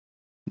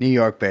New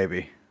York,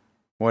 baby.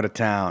 What a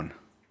town.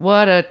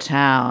 What a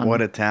town.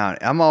 What a town.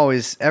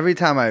 Every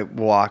time I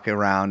walk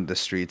around the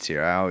streets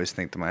here, I always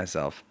think to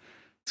myself,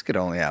 this could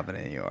only happen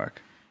in New York.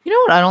 You know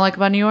what I don't like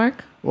about New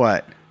York?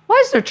 What? Why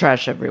is there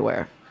trash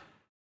everywhere?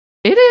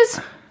 It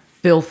is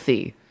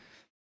filthy.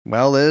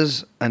 Well,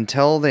 Liz,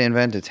 until they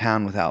invent a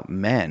town without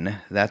men,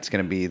 that's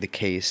going to be the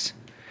case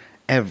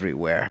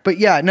everywhere. But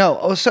yeah, no.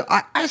 Oh, so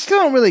I still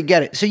don't really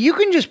get it. So you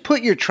can just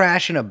put your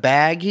trash in a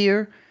bag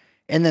here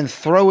and then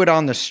throw it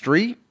on the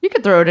street? You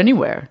could throw it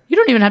anywhere. You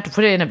don't even have to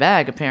put it in a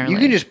bag, apparently.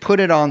 You can just put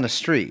it on the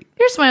street.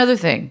 Here's my other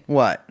thing.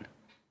 What?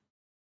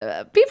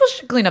 People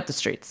should clean up the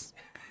streets.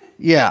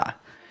 Yeah.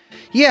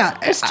 Yeah.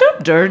 It's too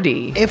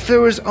dirty. If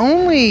there was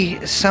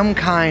only some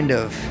kind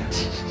of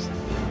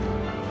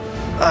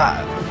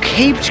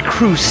caped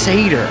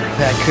crusader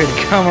that could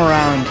come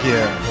around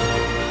here.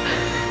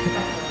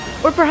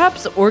 Or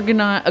perhaps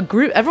organize a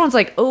group. Everyone's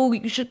like, oh,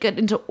 you should get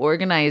into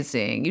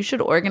organizing. You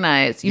should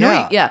organize. You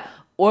know, yeah.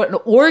 Or an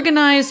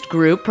organized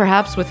group,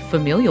 perhaps with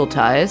familial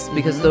ties,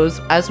 because those,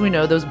 as we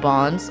know, those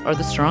bonds are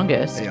the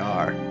strongest. They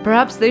are.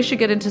 Perhaps they should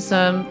get into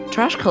some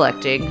trash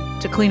collecting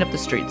to clean up the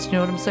streets. You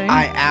know what I'm saying?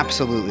 I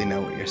absolutely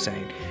know what you're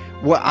saying.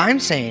 What I'm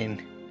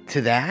saying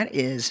to that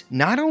is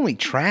not only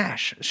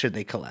trash should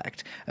they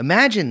collect.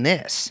 Imagine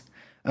this.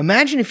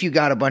 Imagine if you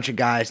got a bunch of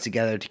guys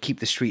together to keep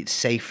the streets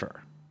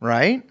safer,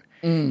 right?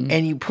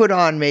 And you put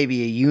on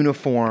maybe a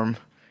uniform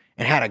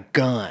and had a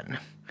gun.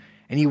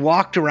 And you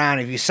walked around,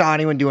 if you saw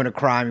anyone doing a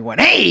crime, you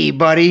went, hey,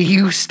 buddy,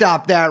 you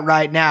stop that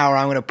right now or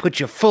I'm going to put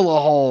you full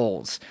of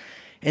holes.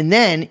 And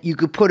then you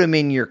could put them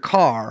in your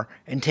car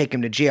and take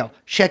them to jail.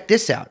 Check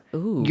this out.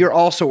 Ooh. You're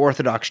also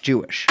Orthodox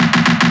Jewish. Jeffrey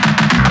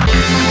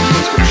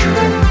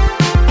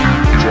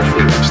Epstein.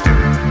 Jeffrey Epstein.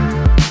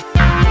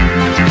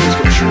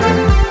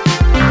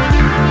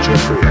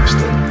 Jeffrey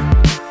Epstein.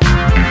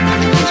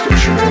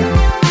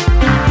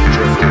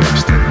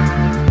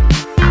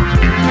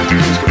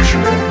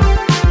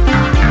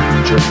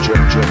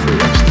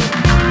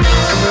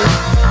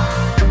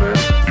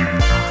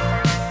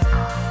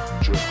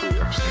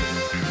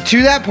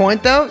 To that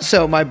point, though,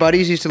 so my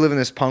buddies used to live in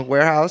this punk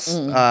warehouse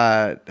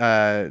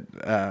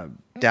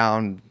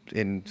down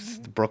in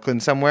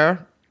Brooklyn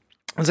somewhere.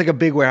 It was like a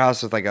big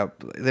warehouse with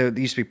there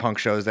used to be punk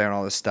shows there and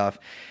all this stuff.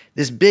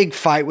 This big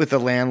fight with the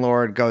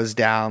landlord goes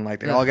down.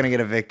 Like they're all going to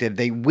get evicted.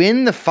 They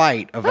win the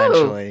fight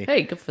eventually. Oh,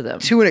 hey, good for them.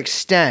 To an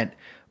extent,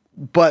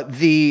 but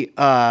the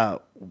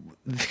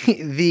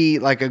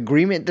like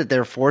agreement that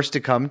they're forced to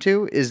come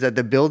to is that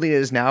the building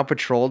is now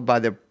patrolled by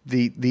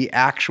the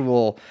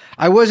actual.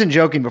 I wasn't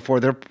joking before.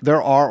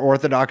 There are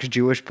Orthodox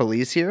Jewish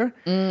police here,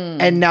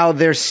 and now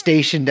they're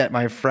stationed at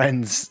my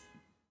friend's,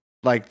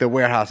 like the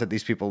warehouse that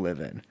these people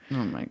live in. Oh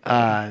my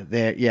god.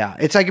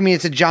 It's like, I mean,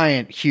 it's a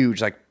giant,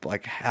 huge,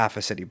 like half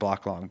a city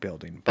block long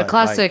building. The But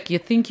classic, you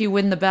think you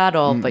win the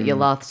battle, but you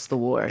lost the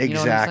war.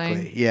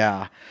 exactly. You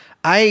know what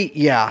I'm saying?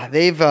 Yeah.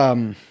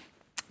 They've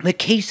the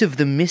case of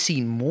the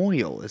missing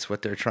Moyle is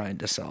what they're trying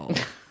to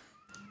solve.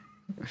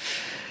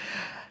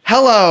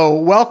 Hello,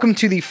 welcome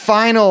to the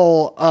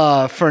final,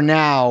 for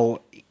now,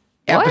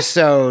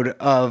 episode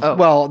of,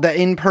 the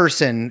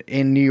in-person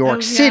in New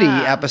York City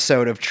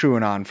episode of True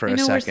and On for a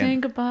second. We're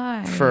saying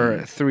goodbye.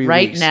 For 3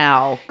 right weeks.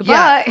 now.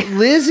 Goodbye. Yeah,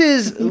 Liz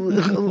is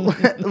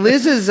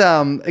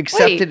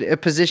accepted a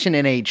position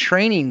in a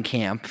training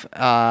camp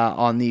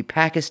on the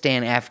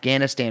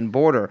Pakistan-Afghanistan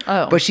border.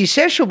 Oh. But she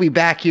says she'll be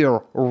back here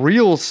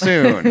real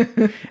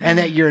soon and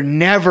that you're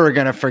never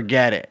going to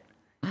forget it.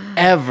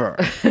 Ever.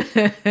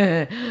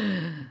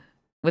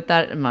 With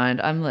that in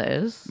mind, I'm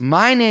Liz.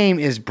 My name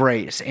is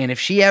Brace, and if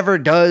she ever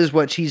does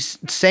what she's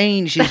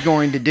saying she's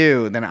going to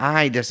do, then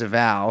I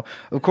disavow.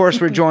 Of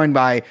course, we're joined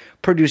by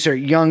producer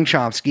Young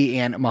Chomsky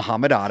and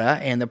Muhammad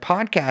Atta, and the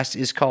podcast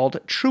is called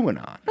True and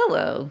On.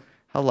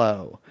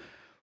 Hello.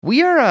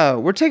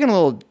 We're taking a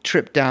little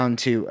trip down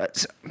to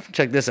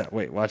check this out.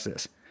 Wait, watch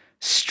this.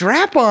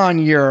 Strap on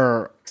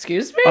your.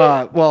 Excuse me?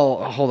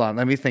 Well, hold on.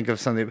 Let me think of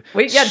something.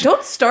 Wait,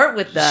 don't start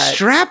with that.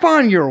 Strap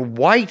on your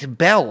white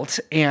belt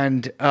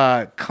and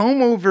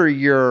comb over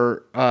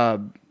your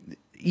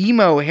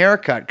emo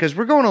haircut because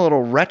we're going a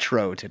little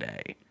retro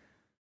today.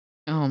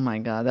 Oh my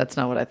god, that's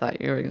not what I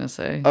thought you were going to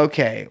say.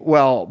 Okay,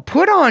 well,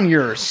 put on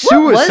your suicide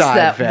What was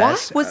that?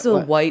 vest. Why was the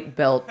white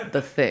belt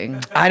the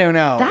thing? I don't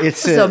know. That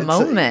was a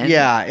moment.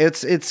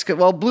 It's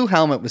Blue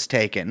Helmet was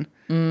taken.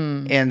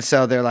 And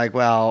so they're like,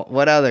 well,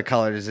 what other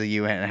color does the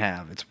UN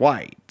have? It's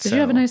white. Did you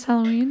have a nice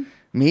Halloween?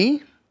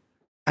 Me?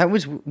 I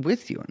was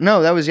with you.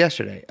 No, that was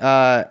yesterday.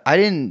 I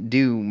didn't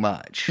do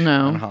much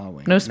on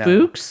Halloween. No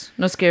spooks?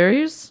 No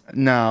scaries?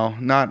 No,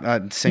 not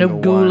a single No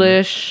one.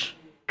 ghoulish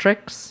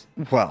tricks?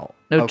 Well,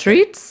 No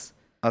treats?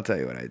 I'll tell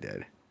you what I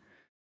did.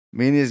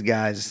 Me and these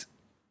guys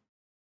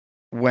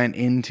went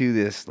into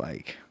this,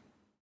 like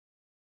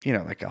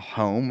a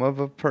home of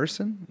a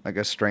person, like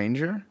a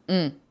stranger.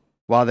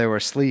 While they were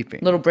sleeping.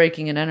 Little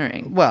breaking and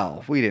entering.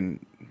 Well, we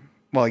didn't.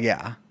 Well,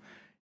 yeah.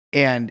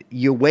 And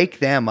you wake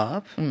them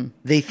up,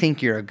 they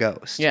think you're a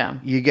ghost. Yeah.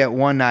 You get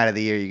one night of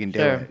the year you can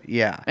do it.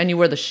 Yeah. And you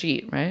wear the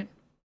sheet, right?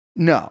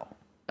 No.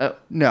 Oh.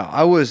 No,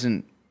 I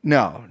wasn't.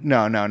 No. We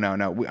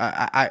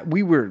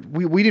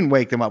didn't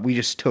wake them up. We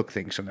just took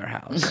things from their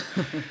house.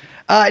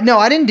 No,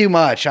 I didn't do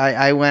much.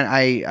 I worked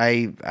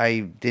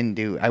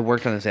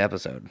on this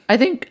episode. I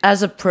think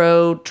as a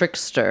pro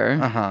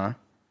trickster,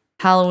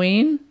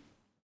 Halloween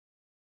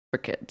for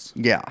kids.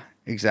 Yeah,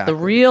 exactly. The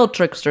real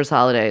trickster's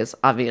holidays,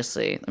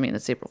 obviously. I mean,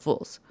 it's April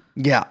Fool's.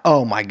 Yeah.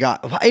 Oh my God.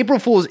 April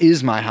Fool's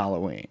is my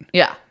Halloween.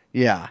 Yeah.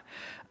 Yeah.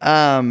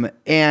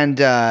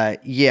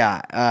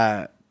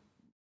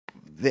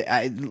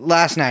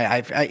 Last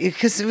night,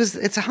 because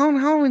it's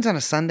Halloween's on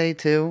a Sunday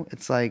too.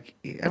 It's like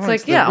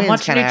I'm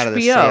watching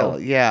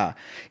HBO. Yeah,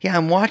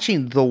 I'm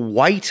watching The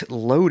White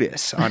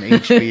Lotus on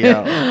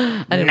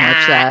HBO. I didn't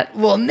watch that.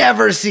 We'll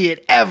never see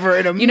it ever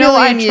in a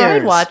million years. I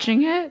tried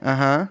watching it.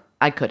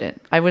 I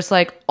couldn't. I was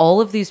like, all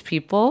of these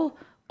people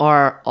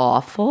are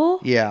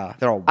awful. Yeah,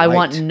 they're all white. I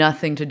want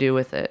nothing to do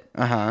with it.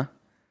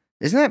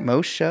 Isn't that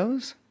most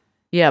shows?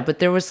 Yeah,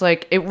 but it was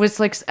like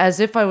as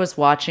if I was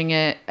watching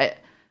it.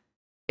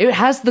 It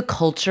has the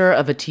culture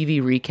of a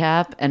TV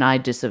recap, and I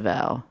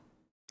disavow.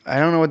 I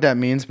don't know what that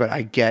means, but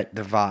I get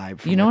the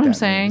vibe. You know what I'm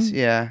saying? Means.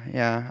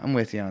 Yeah, I'm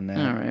with you on that.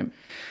 All right.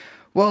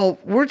 Well,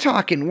 we're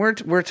talking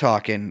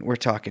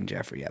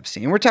Jeffrey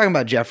Epstein. We're talking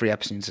about Jeffrey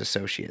Epstein's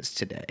associates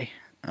today.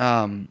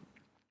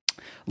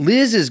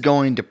 Liz is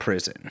going to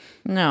prison.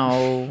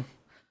 No.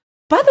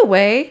 By the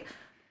way,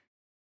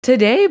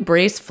 today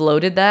Brace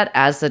floated that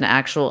as an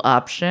actual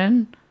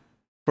option.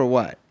 For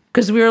what?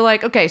 Because we were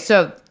like, okay,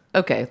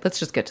 let's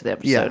just get to the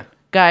episode. Yeah.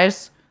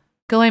 Guys,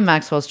 Ghislaine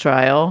Maxwell's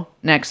trial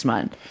next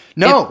month.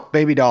 No,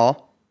 baby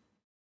doll.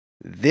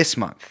 This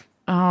month.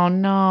 Oh,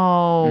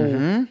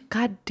 no.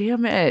 God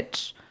damn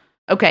it.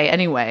 Okay,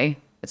 anyway,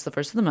 it's the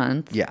first of the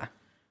month. Yeah.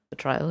 The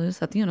trial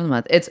is at the end of the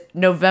month. It's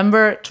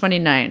November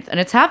 29th, and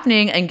it's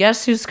happening, and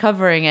guess who's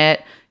covering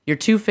it? Your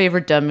two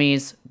favorite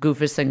dummies,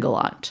 Goofus and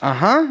Gallant.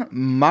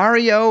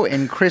 Mario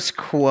and Chris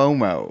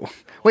Cuomo.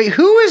 Wait,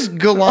 who is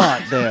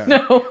Gallant there?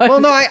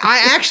 I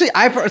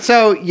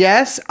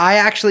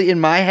actually, in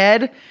my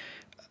head,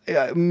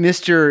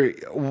 Mr.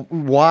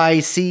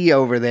 YC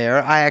over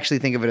there, I actually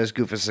think of it as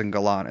Goofus and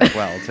Gallant as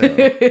well, too.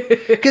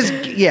 Because,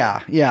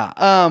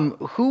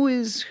 who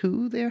is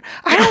who there?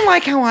 I don't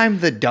like how I'm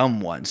the dumb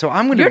one, so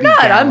I'm going to be You're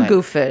not, Gallant. I'm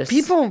Goofus.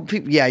 People,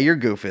 you're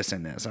Goofus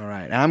in this, all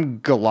right. I'm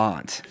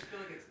Gallant.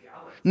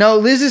 No,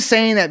 Liz is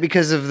saying that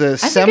because of the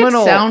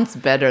seminal. Think it sounds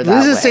better that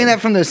Liz way. is saying that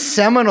from the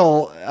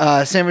seminal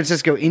San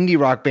Francisco indie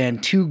rock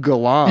band Two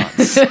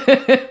Gallants. I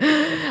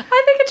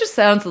think it just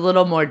sounds a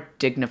little more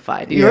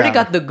dignified. You already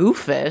got the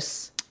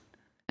Goofus,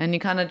 and you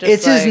kind of just.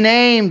 It's his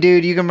name,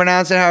 dude. You can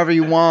pronounce it however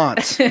you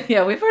want.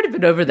 Yeah, we've already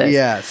been over this.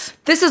 Yes.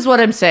 This is what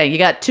I'm saying. You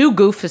got two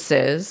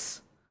Goofuses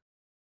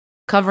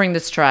covering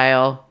this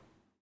trial,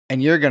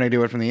 and you're going to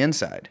do it from the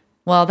inside.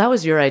 Well, that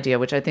was your idea,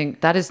 which I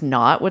think that is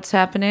not what's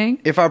happening.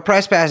 If our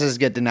press passes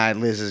get denied,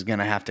 Liz is going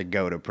to have to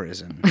go to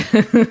prison.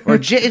 Or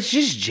it's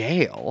just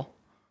jail.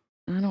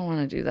 I don't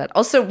want to do that.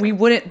 Also,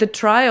 the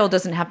trial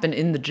doesn't happen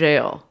in the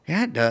jail.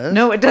 Yeah, it does.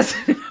 No, it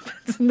doesn't. It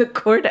happens in the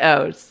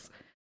courthouse.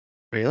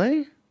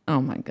 Really?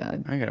 Oh my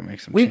God. I got to make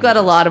some We've changes. got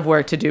a lot of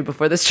work to do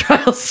before this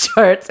trial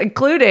starts,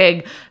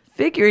 including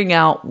figuring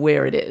out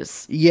where it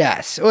is.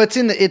 Yes. Well, it's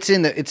in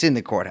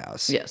the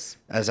courthouse. Yes.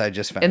 As I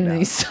just found out. In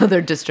the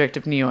Southern District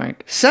of New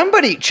York.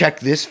 Somebody, check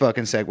this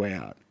fucking segue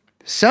out.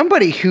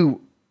 Somebody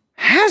who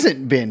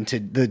hasn't been to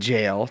the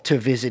jail to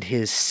visit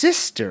his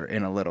sister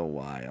in a little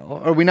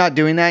while. Are we not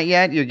doing that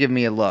yet? You're giving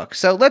me a look.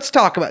 So let's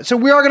talk about. So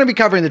we are going to be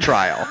covering the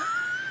trial.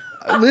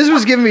 Liz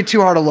was giving me too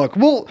hard a look.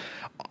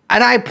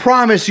 And I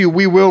promise you,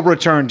 we will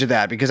return to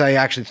that because I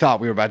actually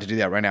thought we were about to do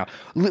that right now.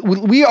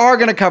 We are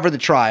going to cover the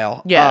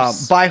trial.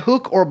 Yes. By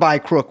hook or by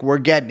crook, we're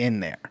getting in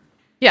there.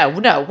 Yeah,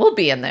 no, we'll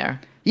be in there.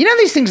 You know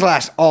these things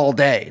last all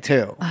day,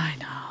 too. I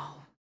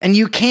know. And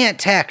you can't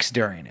text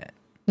during it.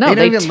 No, they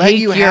don't even take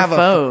your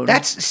phone.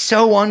 That's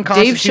so Dave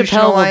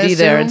unconstitutional. Chappelle will be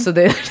there, and so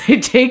they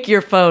take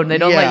your phone. They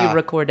don't let Yeah. you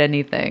record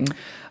anything.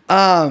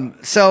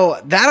 So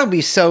that'll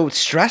be so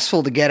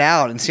stressful to get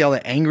out and see all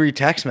the angry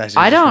text messages.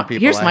 From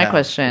people Here's I my have.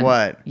 question.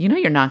 What? You know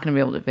you're not going to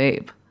be able to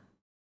vape.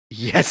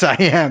 Yes, I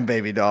am,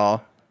 baby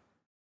doll.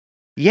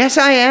 Yes,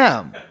 I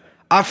am.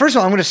 First of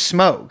all, I'm going to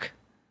smoke.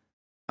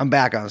 I'm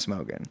back on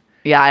smoking.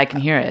 Yeah, I can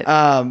hear it.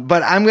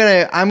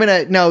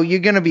 But no, you're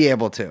going to be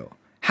able to.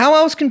 How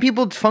else can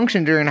people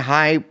function during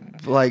high,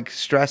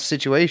 stress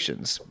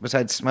situations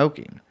besides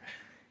smoking?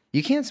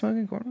 You can't smoke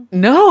in courtroom?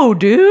 No,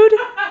 dude.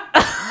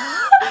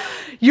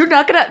 You're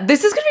not gonna.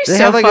 This is gonna be They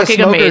so have, a fucking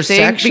smoker amazing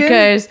section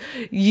because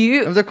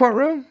of the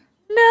courtroom?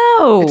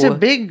 No, It's a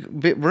big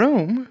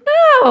room.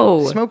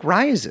 no. Smoke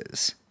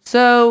rises.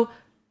 So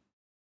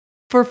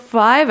for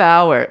 5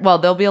 hours, well,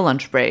 there'll be a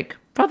lunch break,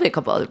 probably a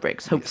couple other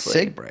breaks, hopefully.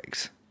 Sig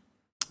breaks.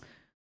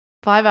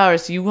 5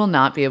 hours, you will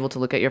not be able to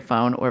look at your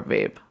phone or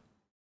vape.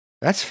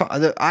 That's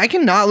fine. I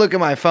cannot look at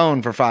my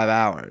phone for 5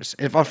 hours.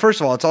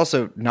 First of all, it's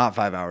also not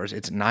 5 hours.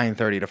 It's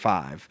 9:30 to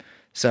 5.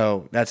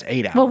 So that's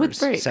 8 hours. Well, with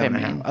break,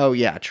 7.5. Oh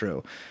yeah,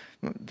 true.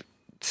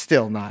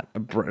 Still not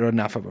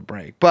enough of a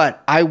break.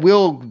 But I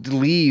will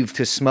leave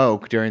to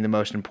smoke during the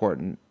most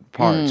important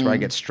parts where I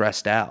get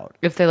stressed out.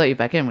 If they let you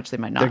back in, which they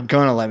might They're not.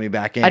 gonna let me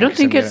back in. I don't 'cause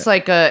think I'm it's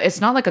gonna-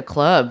 it's not like a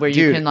club where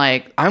you Dude, can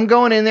like. I'm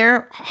going in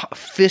there,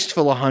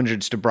 fistful of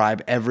hundreds to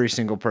bribe every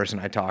single person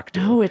I talk to.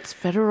 No, it's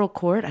federal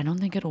court. I don't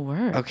think it'll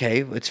work.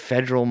 Okay, it's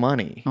federal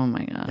money. Oh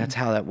my god. That's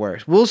how that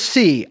works. We'll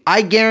see.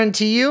 I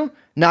guarantee you,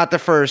 not the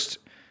first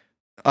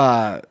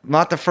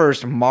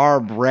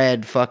Marb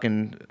red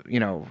fucking,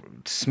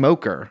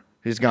 smoker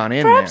who's gone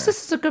in Perhaps there.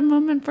 this is a good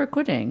moment for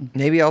quitting.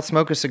 Maybe I'll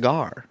smoke a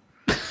cigar.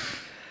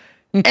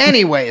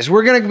 Anyways,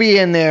 we're going to be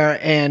in there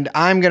and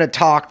I'm going to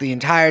talk the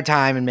entire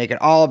time and make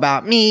it all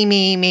about me,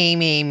 me, me,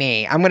 me,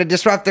 me. I'm going to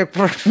disrupt the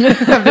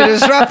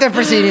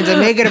proceedings and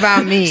make it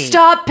about me.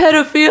 Stop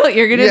pedophilia!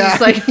 You're gonna Yeah.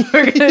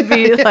 we're gonna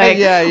be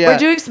yeah. we're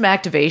doing some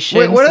activations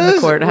Wait, what in are the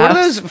those? courthouse. What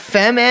are those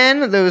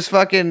femen? Those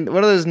fucking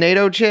what are those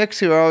NATO chicks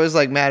who are always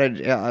like mad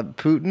at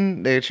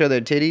Putin? They show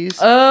their titties.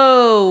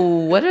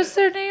 Oh, what is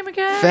their name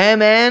again?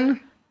 Femen?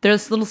 Their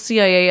this little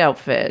CIA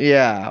outfit.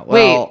 Yeah.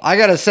 Well, Wait. I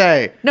gotta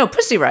say, No,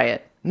 Pussy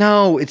Riot.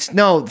 no.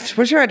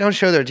 Especially I don't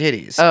show their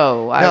titties.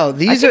 Oh, no.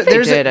 These I are think they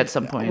there's did at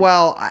some point.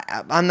 Well,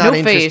 I'm not No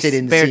interested face,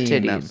 in bare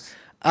seeing them.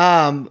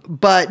 titties.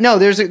 But no,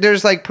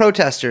 there's like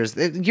protesters.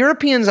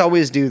 Europeans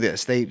always do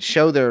this. They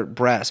show their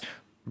breasts.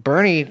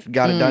 Bernie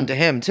got it done to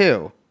him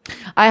too.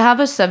 I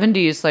have a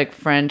 70s like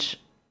French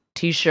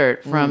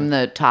t-shirt from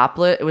the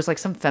topless. It was like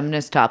some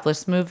feminist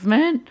topless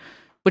movement,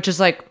 which is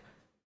like,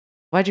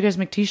 why'd you guys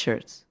make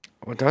t-shirts?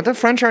 Well, don't the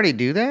French already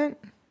do that?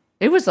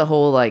 It was a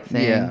whole like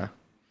thing. Yeah.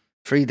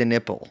 Free the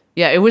nipple.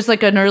 Yeah, it was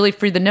like an early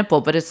free the nipple,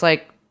 but it's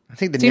like I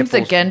think the seems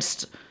nipples.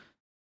 against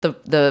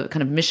the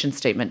kind of mission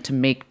statement to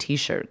make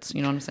t-shirts.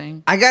 You know what I'm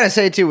saying? I gotta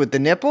say too, with the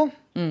nipple,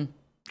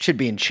 should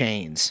be in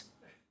chains,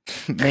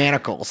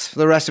 manacles for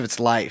the rest of its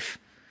life.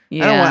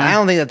 Yeah. I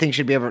don't think that thing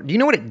should be ever. Do you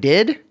know what it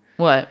did?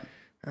 What?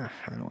 I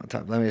don't want to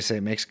talk. Let me just say,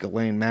 it makes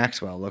Ghislaine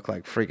Maxwell look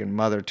like freaking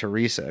Mother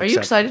Teresa. Are you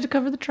excited to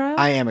cover the trial?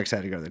 I am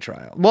excited to go to the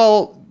trial.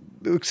 Well,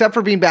 except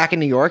for being back in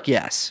New York,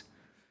 yes.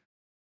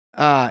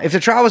 If the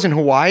trial was in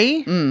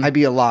Hawaii, I'd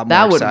be a lot more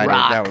That would excited.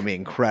 rock. That would be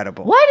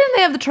incredible. Why didn't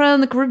they have the trial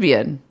in the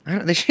Caribbean? I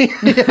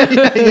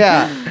don't,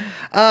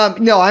 yeah.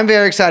 No, I'm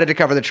very excited to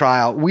cover the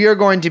trial. We are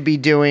going to be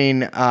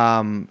doing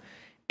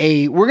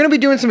we're going to be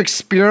doing some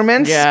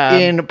experiments Yeah.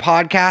 in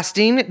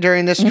podcasting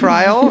during this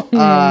trial.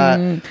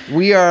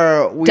 we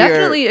are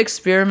Definitely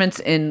experiments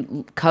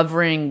in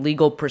covering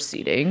legal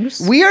proceedings.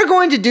 we are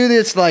going to do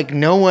this like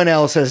no one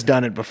else has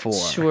done it before.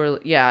 Sure.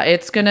 Yeah,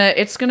 it's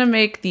gonna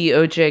make the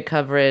OJ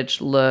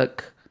coverage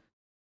look.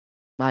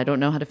 I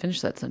don't know how to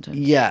finish that sentence.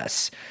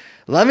 Yes.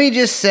 Let me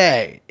just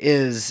say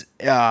is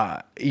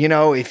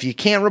if you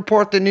can't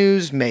report the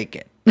news, make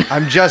it.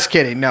 I'm just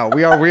kidding. No,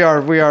 we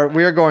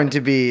are going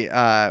to be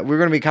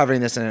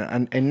covering this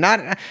and not.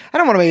 I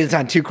don't want to make it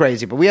sound too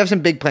crazy, but we have some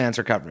big plans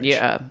for coverage.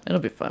 Yeah, it'll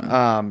be fun.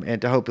 And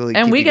to hopefully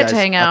And keep we you get guys to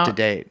hang up out. to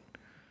date.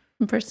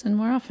 In person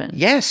more often.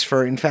 Yes,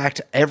 for in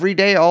fact every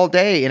day, all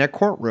day in a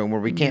courtroom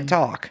where we can't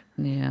talk,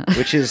 Yeah.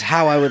 which is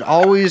how I would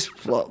always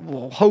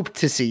hope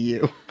to see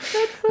you,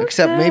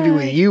 except maybe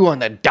with you on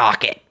the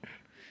docket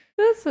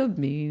That's so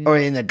mean. or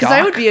in the Because dock.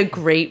 I would be a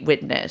great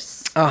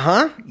witness.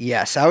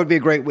 Yes, I would be a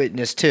great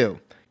witness too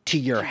to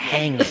your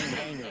hanging.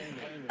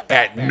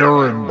 At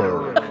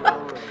Nuremberg.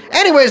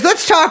 Anyways,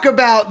 let's talk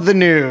about the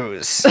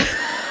news.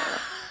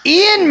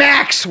 Ian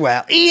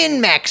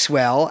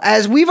Maxwell,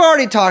 as we've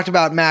already talked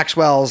about Ian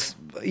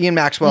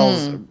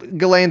Maxwell's,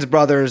 Ghislaine's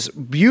brother's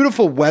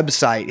beautiful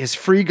website, his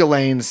free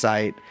Ghislaine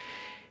site.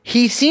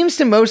 He seems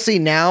to mostly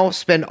now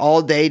spend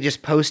all day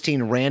just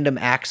posting random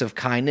acts of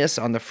kindness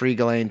on the free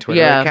Ghislaine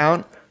Twitter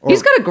account.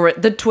 He's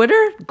got the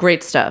Twitter,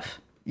 great stuff.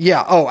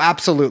 Yeah, oh,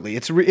 absolutely.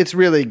 It's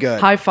really good.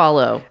 High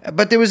follow.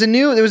 But there was a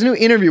new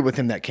interview with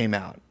him that came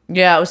out.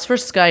 Yeah, it was for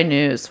Sky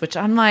News, which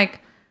I'm like,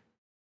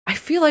 I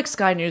feel like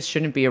Sky News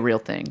shouldn't be a real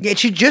thing. Yeah, it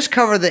should just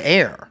cover the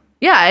air.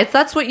 Yeah,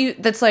 that's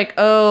like,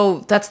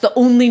 oh, that's the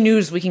only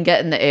news we can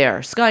get in the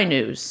air. Sky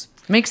News.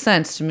 Makes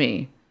sense to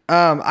me.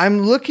 I'm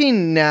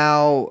looking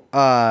now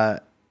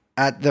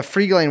at the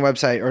free Ghislaine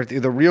website or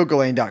the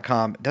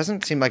realghislaine.com. It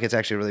doesn't seem like it's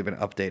actually really been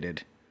updated.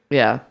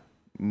 Yeah.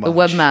 Much. The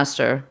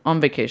webmaster on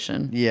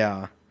vacation.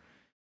 Yeah.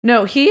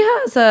 No, he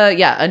has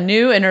a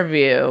new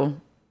interview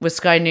with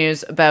Sky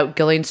News about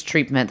Ghislaine's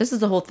treatment. This is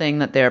the whole thing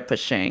that they're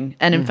pushing.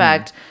 And in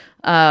fact,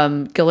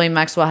 Ghislaine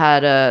Maxwell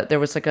had there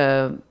was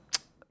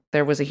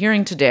a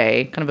hearing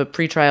today, kind of a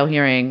pretrial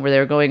hearing where they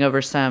were going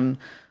over some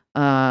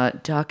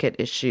docket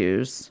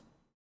issues,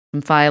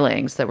 some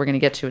filings that we're going to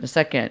get to in a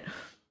second.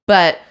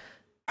 But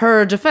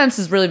her defense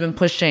has really been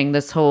pushing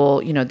this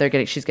whole,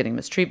 she's getting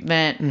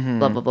mistreatment,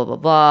 blah, blah, blah, blah,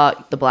 blah.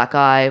 The black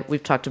eye.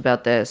 We've talked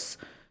about this.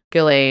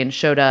 Ghislaine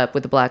showed up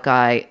with the black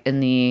eye in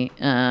the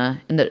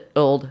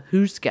old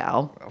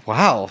Hooskow.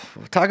 Wow.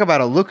 Talk about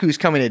a look who's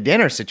coming to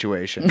dinner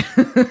situation.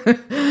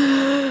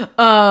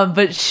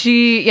 But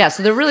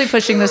so they're really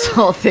pushing this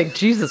whole thing.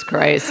 Jesus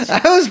Christ.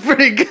 That was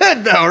pretty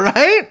good though,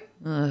 right?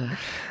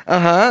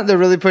 They're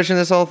really pushing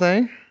this whole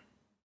thing?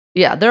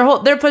 Yeah,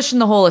 they're pushing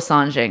the whole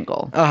Assange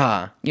angle.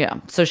 Uh-huh. Yeah.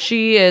 So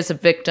she is a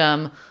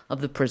victim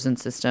of the prison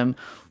system.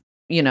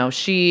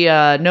 she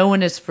no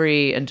one is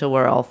free until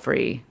we're all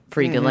free.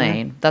 Free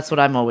Ghislaine. That's what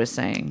I'm always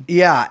saying.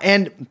 Yeah,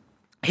 and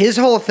his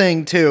whole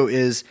thing too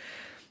is,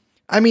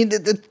 I mean,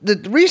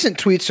 the recent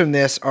tweets from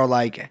this are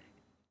like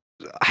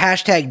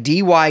hashtag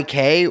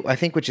DYK, I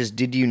think, which is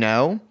did you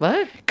know?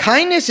 What?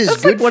 Kindness is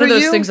That's good like one for of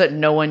those you. things that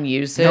no one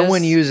uses. No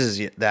one uses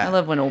that. I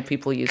love when old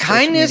people use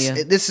kindness. social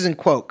media. This is in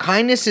quote.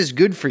 Kindness is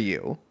good for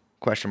you. ?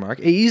 It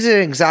eases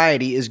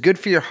anxiety, is good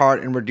for your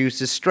heart, and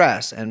reduces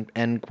stress. And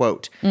end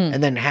quote.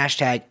 And then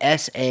hashtag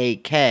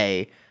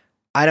SAK.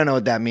 I don't know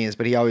what that means,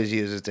 but he always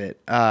uses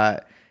it.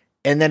 And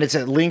then it's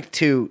a link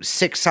to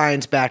 6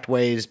 science-backed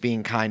ways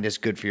being kind is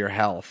good for your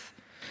health.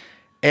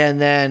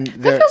 And then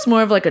That feels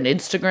more of like an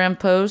Instagram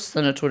post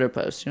than a Twitter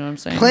post. You know what I'm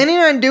saying? planning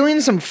on doing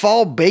some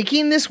fall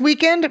baking this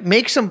weekend?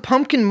 Make some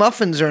pumpkin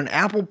muffins or an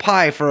apple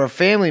pie for a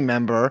family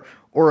member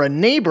or a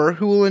neighbor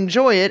who will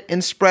enjoy it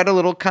and spread a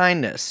little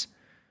kindness.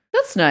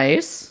 That's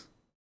nice.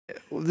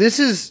 This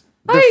is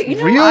the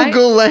real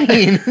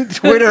Ghislaine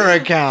Twitter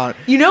account.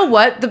 You know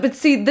what? But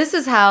see, this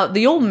is how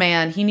the old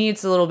man, he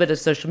needs a little bit of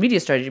social media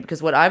strategy,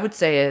 because what I would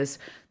say is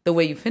the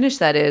way you finish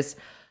that is,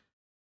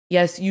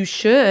 yes, you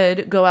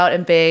should go out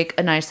and bake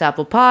a nice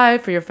apple pie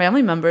for your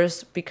family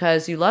members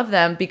because you love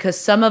them, because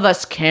some of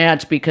us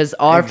can't because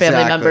our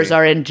family members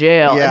are in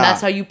jail. Yeah. And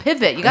that's how you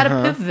pivot. You got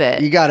to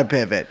pivot. You got to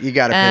pivot.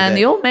 And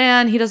the old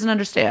man, he doesn't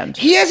understand.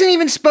 He hasn't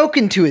even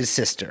spoken to his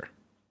sister.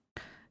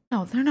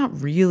 No, they're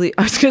not really.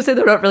 I was going to say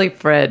they're not really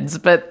friends,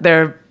 but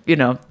they're,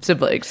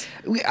 siblings.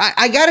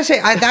 I gotta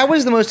say, that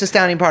was the most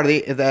astounding part of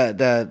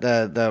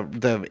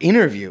the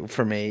interview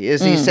for me.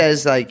 Is he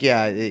says he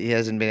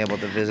hasn't been able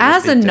to visit.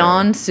 As a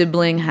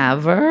non-sibling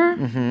haver,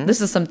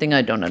 this is something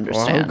I don't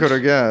understand. Well, who could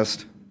have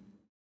guessed?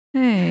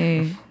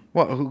 Hey,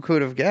 What? Who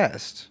could have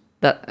guessed?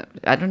 that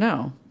I don't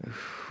know.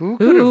 Who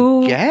could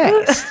have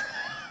guessed?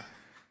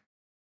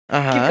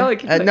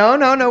 Keep going.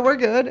 No, we're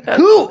good.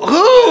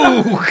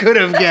 Who could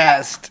have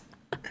guessed?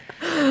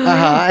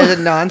 As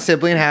a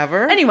non-sibling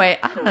haver. Anyway,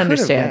 I don't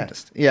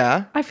understand.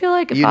 Yeah. I feel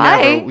like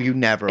you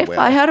never if will.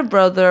 I had a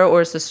brother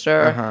or a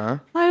sister,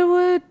 I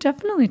would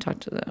definitely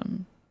talk to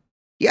them.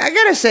 Yeah, I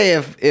gotta say,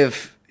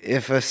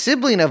 if a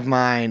sibling of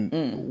mine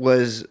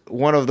was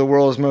one of the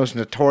world's most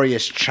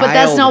notorious child But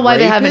that's not why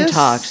they haven't rapists-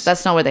 talked.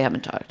 That's not why they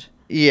haven't talked.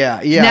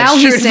 Yeah. Now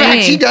sure. he's In fact,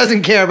 saying- he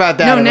doesn't care about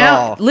that at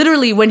all.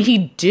 Literally, when he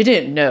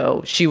didn't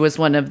know she was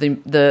one of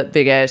the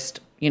biggest,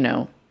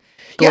 global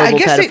I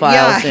guess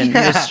pedophiles in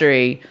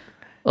history,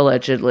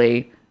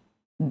 allegedly,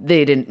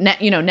 they didn't.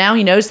 Now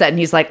he knows that, and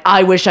he's like,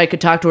 I wish I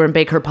could talk to her and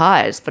bake her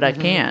pies, but I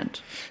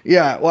can't.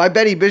 Yeah, well, I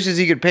bet he wishes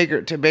he could bake her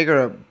and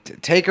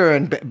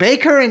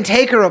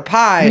take her a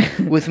pie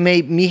with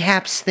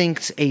mehaps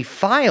thinks a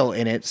file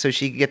in it so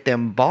she could get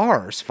them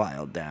bars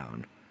filed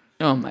down.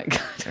 Oh my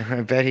god!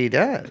 I bet he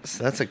does.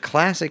 That's a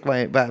classic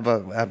way. But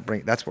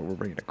that's what we're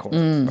bringing to court, by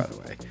the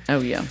way. Oh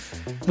yeah,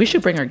 we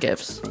should bring our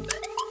gifts.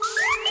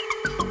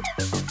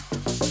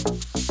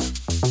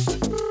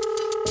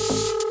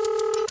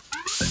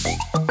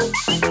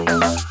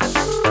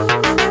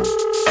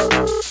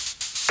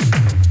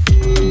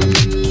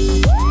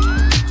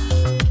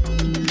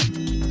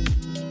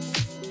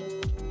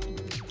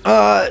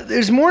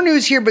 There's more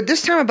news here, but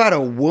this time about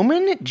a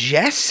woman,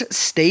 Jess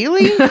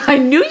Staley. I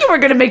knew you were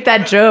gonna make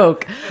that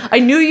joke. I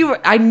knew you were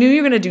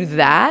gonna do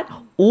that.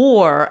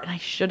 And I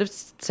should have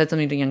said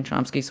something to Young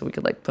Chomsky so we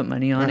could put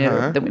money on it,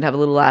 or then we'd have a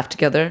little laugh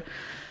together.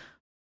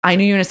 I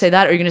knew you were gonna say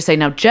that, or you're gonna say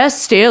now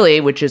Jess Staley,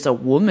 which is a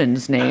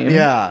woman's name.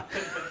 Yeah.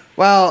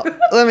 Well,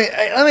 let me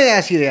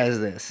ask you guys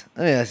this.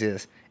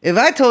 If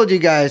I told you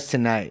guys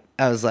tonight,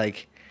 I was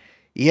like,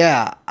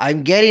 yeah,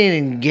 I'm getting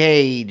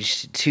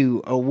engaged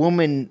to a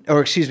woman,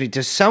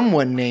 to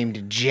someone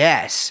named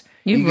Jess.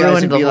 You guys ruined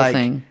would the be whole like,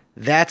 thing.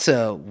 That's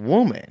a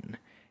woman.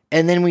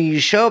 And then when you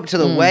show up to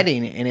the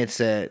wedding and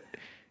it's a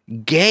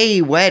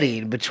gay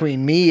wedding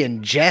between me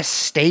and Jess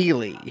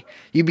Staley,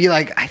 you'd be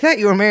like, I thought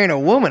you were marrying a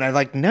woman. I'm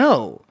like,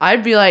 no.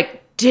 I'd be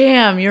like,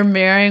 damn, you're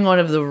marrying one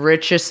of the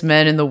richest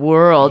men in the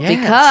world. Yes.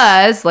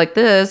 Because, like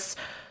this,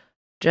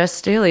 Jess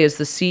Staley is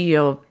the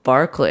CEO of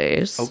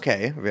Barclays.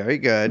 Okay, very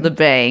good. The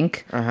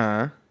bank.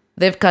 Uh-huh.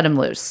 They've cut him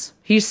loose.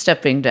 He's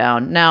stepping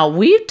down. Now,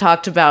 we've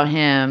talked about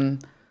him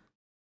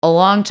a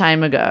long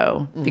time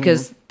ago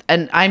because,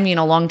 and I mean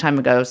a long time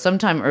ago,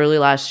 sometime early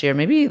last year,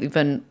 maybe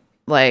even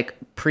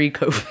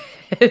pre-COVID.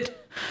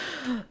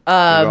 We've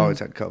always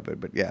had COVID,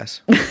 but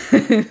yes.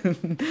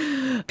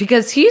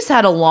 Because he's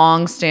had a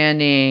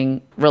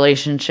long-standing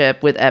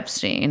relationship with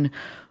Epstein.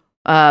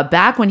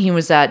 Back when he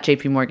was at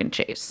JP Morgan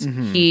Chase.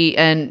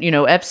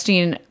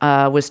 Epstein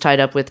was tied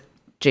up with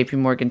JP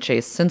Morgan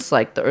Chase since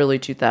the early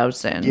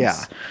 2000s. Yeah.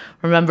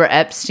 Remember,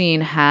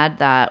 Epstein had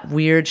that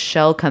weird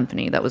shell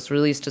company that was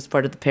released as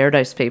part of the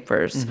Paradise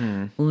Papers.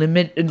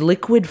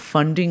 Liquid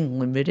Funding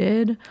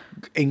Limited.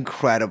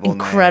 Incredible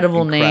name.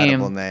 Incredible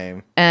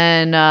name.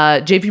 And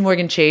JP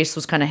Morgan Chase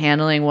was kind of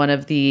handling one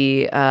of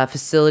the lending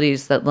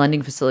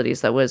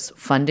facilities that was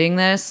funding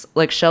this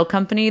shell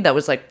company that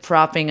was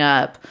propping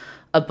up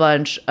a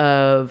bunch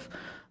of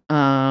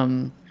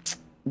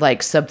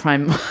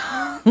subprime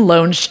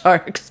loan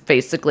sharks,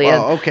 basically.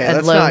 Oh, okay. And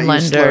Let's loan not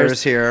use lenders.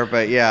 slurs here,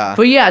 but yeah.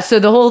 But yeah, so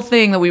the whole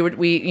thing that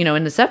we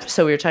in this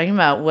episode we were talking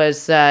about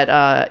was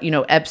that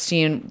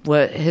Epstein,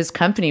 his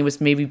company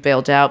was maybe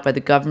bailed out by the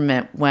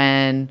government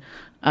when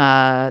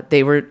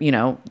they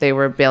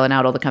were bailing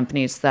out all the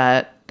companies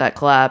that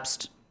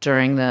collapsed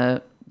during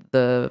the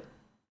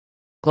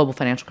global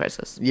financial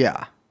crisis.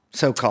 Yeah.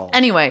 So-called.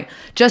 Anyway,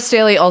 Jess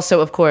Staley also,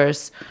 of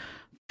course,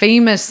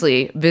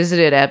 famously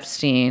visited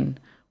Epstein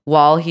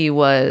while he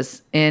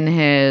was in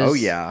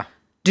his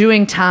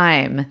doing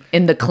time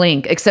in the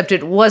Clink, except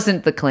it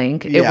wasn't the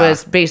Clink. It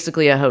was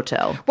basically a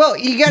hotel. Well,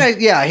 you gotta,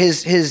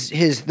 his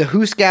the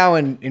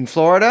Hooskow in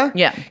Florida.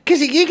 Yeah.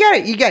 Because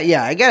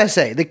I gotta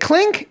say, the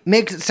Clink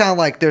makes it sound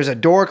like there's a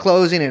door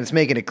closing and it's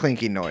making a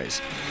clinky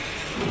noise.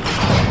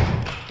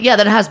 Yeah,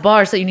 that it has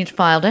bars that you need to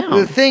file down.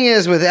 The thing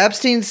is, with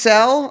Epstein's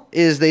cell,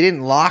 is they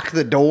didn't lock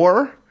the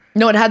door.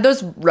 No, it had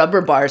those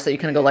rubber bars that you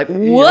kind of go like,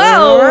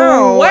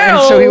 whoa,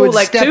 And so he would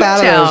like step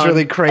out of those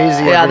really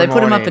crazy. Yeah, every they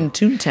put him up morning. in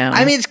Toontown.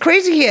 I mean, it's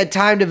crazy he had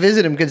time to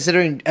visit him,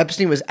 considering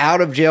Epstein was out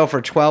of jail for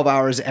 12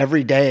 hours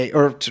every day,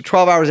 or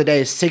 12 hours a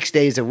day, 6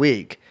 days a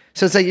week.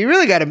 So it's like, you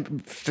really got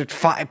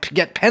to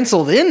get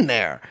penciled in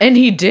there. And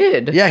he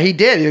did. Yeah, he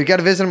did. You got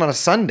to visit him on a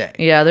Sunday.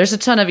 Yeah, there's a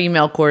ton of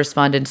email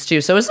correspondence too.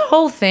 So it was a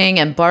whole thing.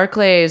 And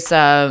Barclays,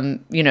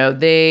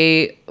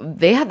 they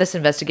had this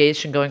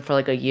investigation going for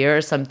like a year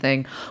or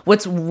something.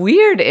 What's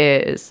weird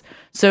is,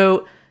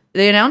 so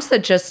they announced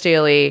that Jess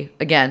Staley,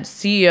 again,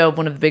 CEO of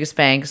one of the biggest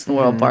banks in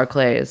the world,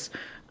 Barclays,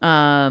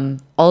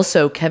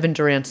 also Kevin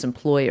Durant's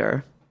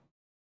employer.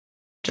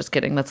 Just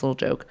kidding. That's a little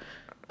joke.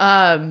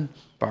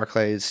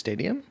 Barclays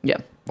Stadium? Yeah,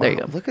 there you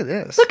go. Look at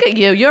this. Look at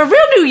you. You're a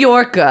real New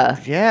Yorker.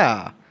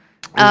 Yeah.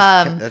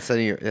 That's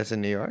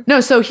in New York? No,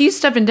 so he's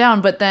stepping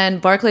down, but then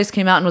Barclays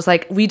came out and was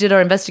like, we did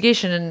our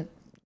investigation and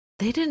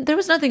there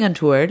was nothing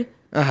untoward.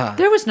 Uh-huh.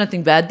 There was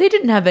nothing bad.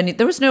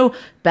 There was no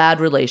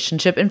bad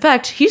relationship. In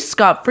fact, he's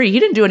scot-free. He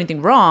didn't do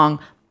anything wrong,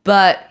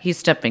 but he's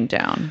stepping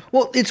down.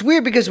 Well, it's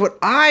weird because what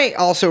I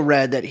also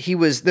read that he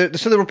was,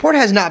 so the report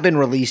has not been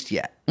released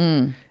yet.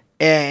 And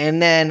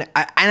then,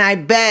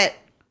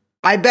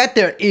 I bet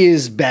there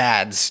is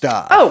bad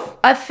stuff. Oh,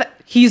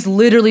 he's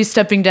literally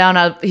stepping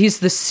down. He's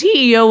the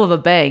CEO of a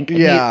bank.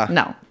 Yeah.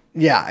 No.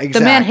 Yeah, exactly.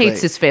 The man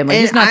hates his family.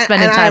 He's not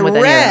spending time with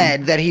anyone. I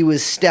read that he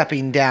was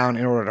stepping down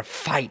in order to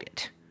fight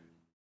it.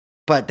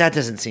 But that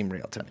doesn't seem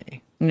real to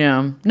me.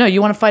 No,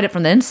 you want to fight it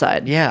from the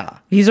inside. Yeah.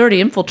 He's already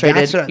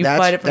infiltrated.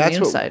 Fight it from the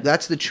inside.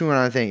 That's the true and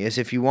honest thing, is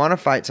if you want to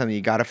fight something,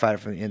 you got to fight it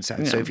from the inside.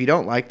 Yeah. So if you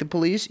don't like the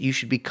police, you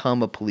should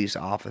become a police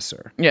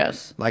officer.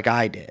 Yes. Like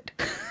I did.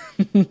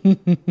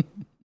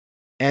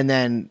 And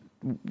then,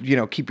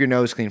 keep your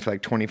nose clean for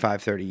like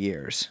 25, 30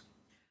 years.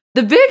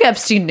 The big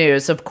Epstein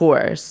news, of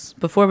course,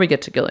 before we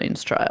get to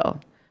Ghislaine's trial,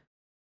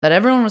 that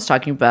everyone was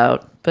talking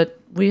about, but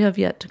we have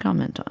yet to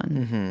comment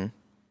on,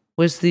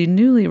 was the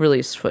newly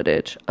released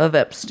footage of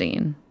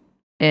Epstein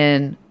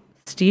in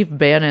Steve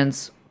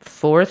Bannon's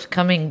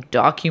forthcoming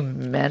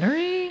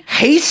documentary?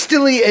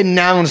 Hastily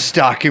announced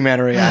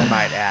documentary, I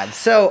might add.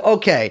 So,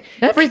 okay.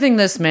 Everything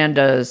this man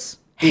does,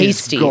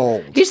 hasty.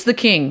 Gold. He's the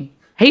king.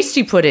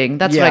 Hasty pudding.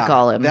 That's what I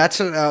call him. That's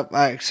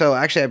so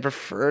actually I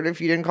preferred if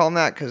you didn't call him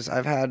that, because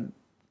I've had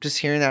just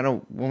hearing that in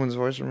a woman's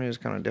voice from me was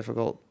kind of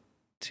difficult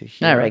to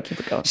hear. All right, keep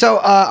it going. So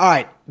all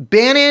right,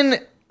 Bannon.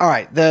 All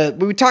right,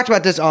 we talked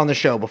about this on the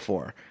show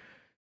before.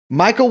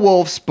 Michael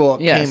Wolff's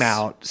book came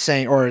out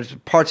saying, or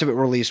parts of it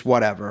released,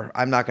 whatever.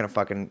 I'm not gonna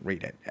fucking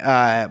read it,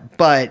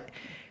 but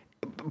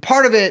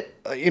part of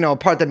it,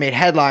 part that made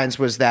headlines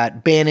was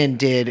that Bannon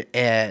did,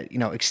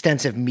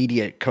 extensive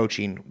media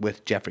coaching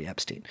with Jeffrey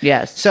Epstein.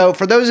 Yes. So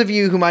for those of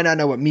you who might not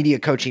know what media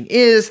coaching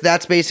is,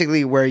 that's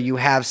basically where you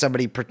have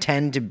somebody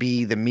pretend to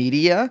be the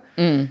media,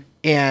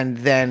 and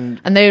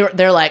then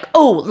they're like,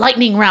 oh,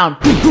 lightning round.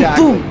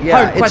 Exactly. Boom, boom.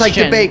 Yeah, Hard it's like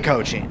question. debate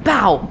coaching.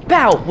 Bow.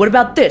 What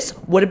about this?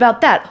 What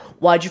about that?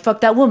 Why'd you fuck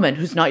that woman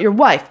who's not your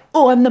wife?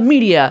 Oh, I'm the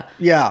media.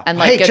 Yeah. And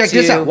hey, check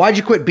this out. Why'd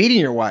you quit beating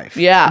your wife?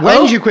 Yeah.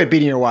 When did you quit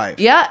beating your wife?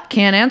 Yeah,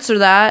 can't answer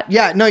that.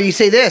 Yeah, no, you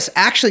say this.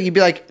 Actually, you'd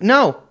be like,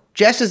 no,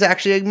 Jess is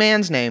actually a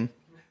man's name.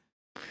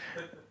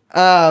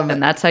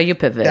 And that's how you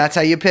pivot. That's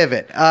how you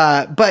pivot.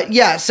 But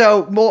yeah,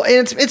 so, well,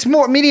 it's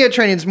more, media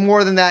training is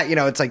more than that.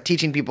 It's like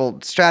teaching people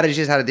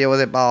strategies, how to deal with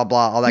it, blah,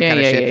 blah, blah, all that kind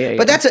of shit.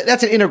 But that's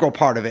an integral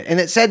part of it.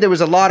 And it said there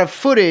was a lot of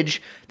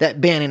footage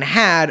that Bannon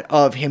had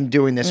of him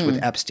doing this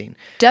with Epstein.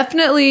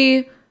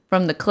 Definitely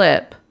from the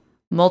clip,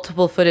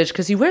 multiple footage,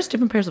 because he wears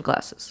different pairs of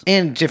glasses.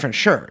 And different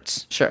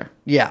shirts. Sure.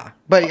 Yeah.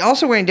 But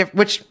also wearing different,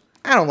 which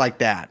I don't like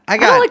that. I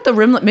don't like the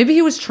rimlet. Maybe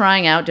he was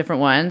trying out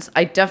different ones.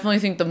 I definitely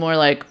think the more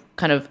like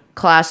kind of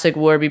classic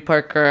Warby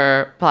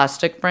Parker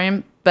plastic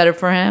frame, better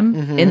for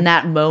him in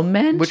that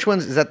moment. Which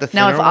ones? Is that the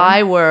thinner Now, if one?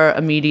 I were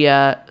a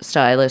media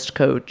stylist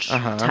coach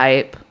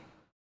type,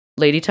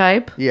 lady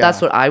type,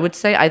 that's what I would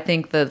say. I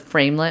think the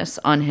frameless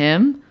on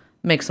him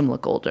makes him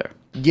look older.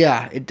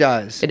 Yeah, it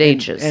does. It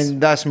ages.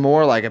 And thus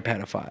more like a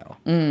pedophile.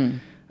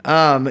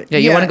 Yeah,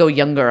 you want to go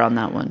younger on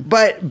that one.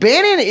 But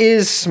Bannon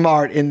is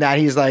smart in that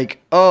he's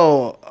like,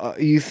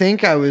 you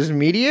think I was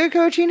media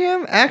coaching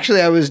him?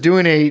 Actually, I was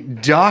doing a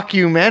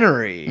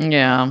documentary.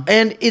 Yeah.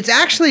 And it's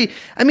actually,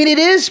 I mean, it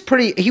is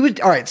pretty,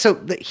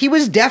 he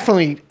was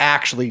definitely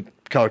actually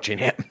coaching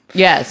him.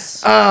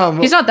 Yes.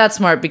 He's not that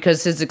smart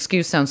because his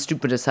excuse sounds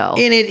stupid as hell.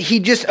 He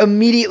just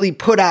immediately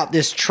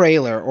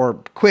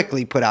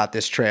quickly put out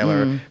this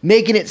trailer,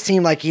 making it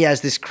seem like he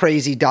has this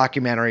crazy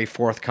documentary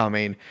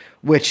forthcoming,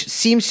 which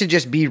seems to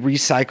just be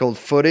recycled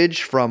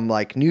footage from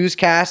like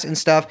newscasts and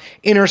stuff,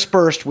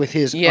 interspersed with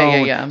his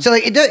own. Yeah. So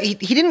like, he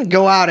didn't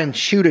go out and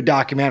shoot a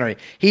documentary.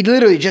 He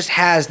literally just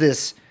has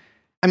this.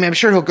 I mean, I'm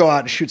sure he'll go out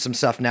and shoot some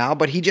stuff now,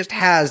 but he just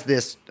has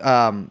this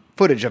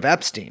footage of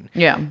Epstein,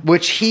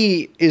 which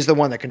he is the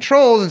one that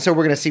controls, and so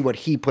we're going to see what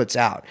he puts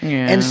out.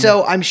 Yeah. And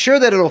so I'm sure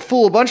that it'll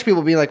fool a bunch of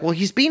people being like, well,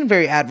 he's being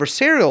very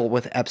adversarial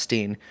with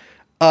Epstein.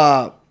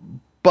 But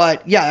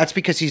yeah, that's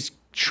because he's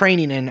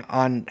training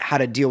on how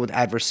to deal with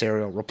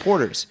adversarial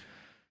reporters.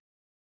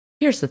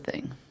 Here's the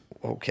thing.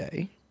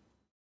 Okay.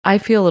 I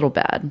feel a little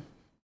bad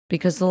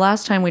because the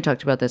last time we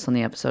talked about this on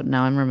the episode,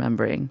 now I'm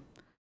remembering,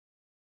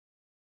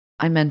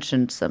 I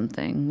mentioned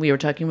something. We were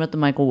talking about the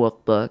Michael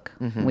Wolff book.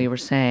 Mm-hmm. We were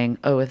saying,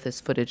 if this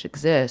footage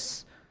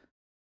exists,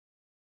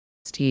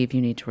 Steve,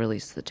 you need to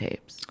release the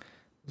tapes.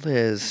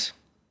 Liz.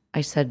 I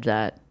said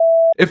that.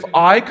 If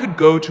I could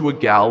go to a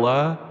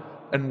gala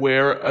and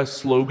wear a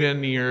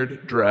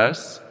sloganeered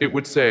dress, it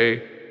would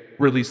say,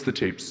 release the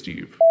tapes,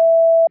 Steve.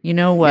 You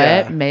know what?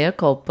 Yeah. Mea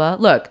culpa.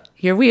 Look,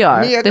 here we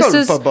are. This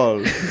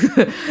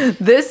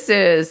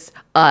is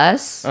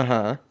us.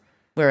 Uh-huh.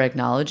 We're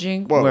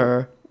acknowledging.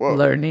 Whoa. We're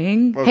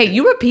learning. Okay. Hey,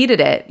 you repeated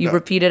it. You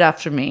repeated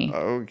after me.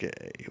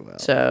 Okay. Well.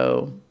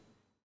 So,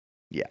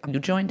 yeah. You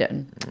joined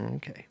in.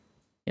 Okay.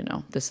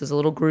 This is a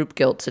little group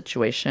guilt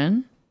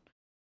situation.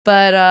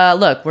 But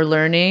look, we're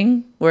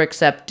learning. We're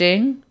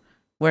accepting.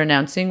 We're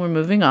announcing. We're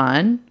moving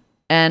on.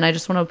 And I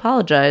just want to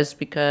apologize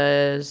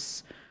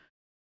because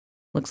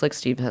looks like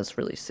Steve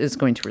is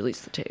going to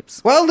release the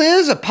tapes. Well,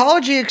 Liz,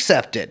 apology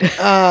accepted.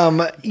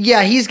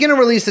 Yeah, he's going to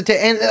release the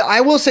tape. And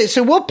I will say,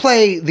 so we'll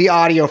play the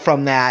audio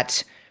from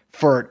that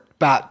for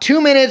about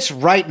 2 minutes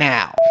right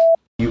now.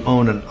 You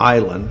own an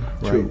island,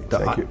 right?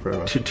 Thank you very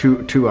much.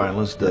 Two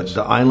islands,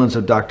 the islands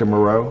of Dr.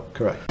 Moreau?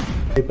 Correct.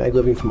 I'm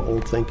living from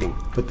old thinking,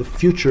 but the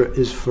future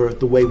is for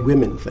the way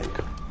women think.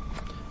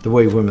 The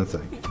way women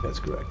think? That's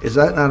correct. Is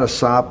that not a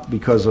sop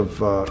because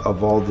of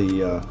all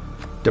the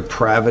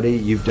depravity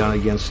you've done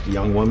against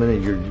young women,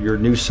 and your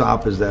new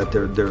sop is that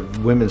their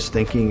women's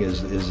thinking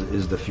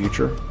is the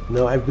future?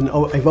 No,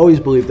 I've always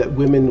believed that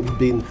women would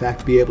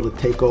be able to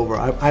take over.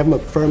 I'm a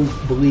firm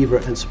believer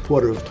and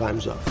supporter of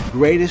Time's Up. The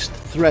greatest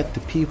threat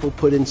to people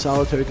put in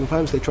solitary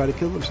confinement is they try to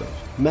kill themselves.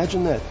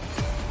 Imagine that.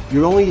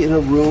 You're only in a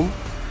room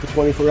for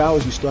 24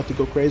 hours, you start to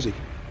go crazy.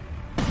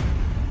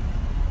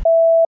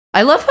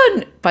 I love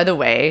how, by the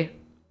way,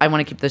 I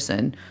want to keep this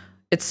in.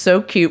 It's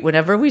so cute.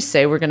 Whenever we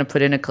say we're going to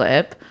put in a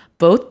clip,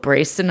 both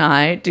Brace and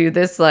I do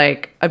this,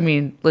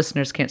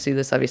 listeners can't see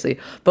this obviously,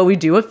 but we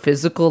do a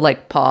physical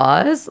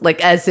pause,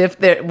 as if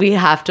we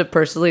have to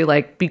personally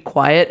be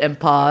quiet and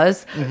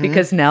pause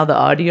because now the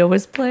audio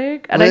is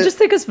playing. And I just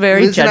think it's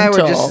very Liz gentle. Liz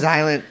and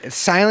I were just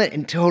silent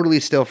and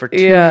totally still for 2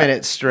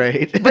 minutes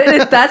straight. But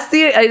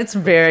it's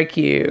very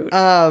cute.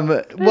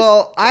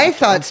 Well, I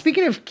thought,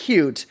 speaking of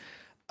cute,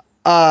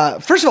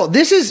 first of all,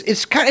 it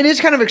is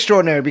kind of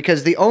extraordinary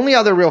because the only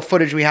other real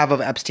footage we have of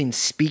Epstein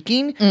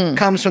speaking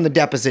comes from the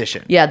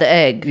deposition. Yeah, the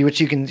egg,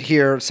 which you can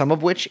hear some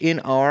of which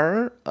in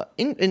our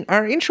in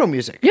our intro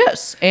music.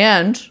 Yes,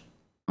 and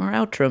our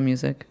outro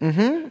music.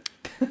 Mm-hmm.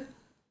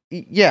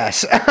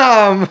 Yes.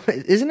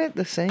 Isn't it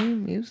the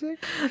same music?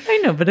 I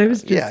know, but it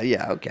was just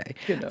okay.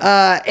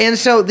 And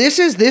so this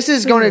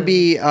is going to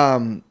be.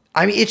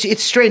 I mean,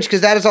 it's strange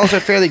because that is also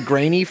fairly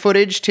grainy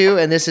footage too,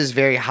 and this is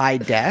very high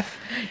def.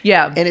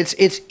 Yeah, and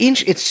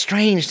it's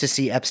strange to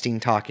see Epstein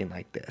talking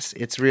like this.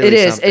 It's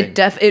really something.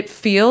 It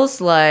feels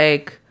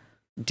like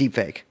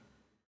deepfake.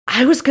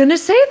 I was gonna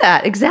say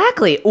that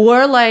exactly,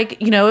 or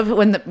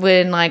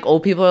when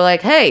old people are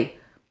like, "Hey,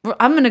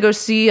 I'm gonna go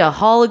see a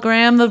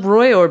hologram of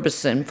Roy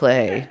Orbison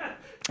play."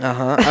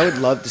 I would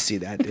love to see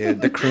that,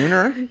 dude. The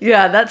crooner.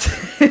 Yeah,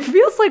 it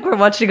feels like we're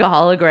watching a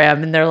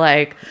hologram, and they're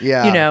like,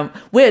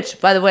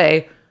 which, by the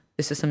way,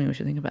 this is something we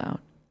should think about.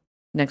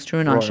 Next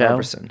Truman on show.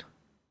 Orbison.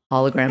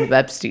 Hologram of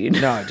Epstein.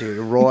 No, dude,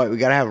 Roy. We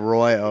gotta have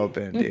Roy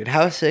open, dude.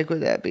 How sick would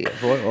that be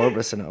if Roy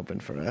Orbison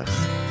opened for us?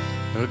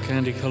 A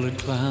candy-colored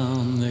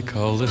clown they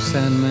call the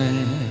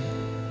Sandman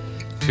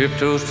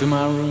tiptoes to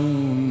my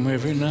room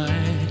every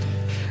night.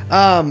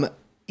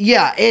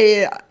 Yeah,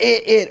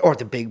 or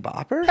the Big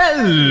Bopper.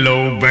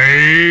 Hello,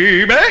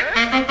 baby.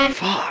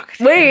 Fuck.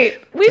 Wait,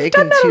 we've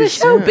done that on the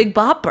show, Big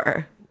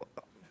Bopper.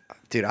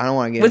 Dude, I don't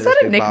want to get. Was into that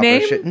this a Big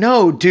nickname? Bopper shit.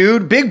 No,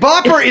 dude, Big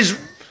Bopper is.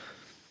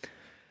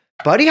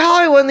 Buddy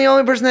Holly wasn't the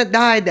only person that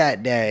died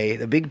that day.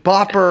 The Big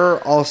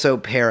Bopper also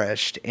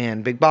perished,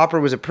 and Big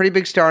Bopper was a pretty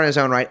big star in his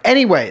own right.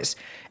 Anyways,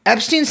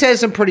 Epstein says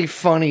some pretty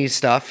funny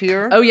stuff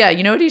here. Oh yeah,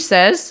 you know what he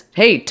says?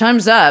 Hey,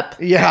 time's up.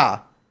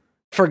 Yeah.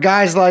 for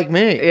guys like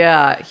me.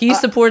 Yeah, he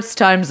supports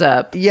Time's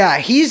Up. Yeah,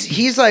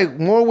 he's like,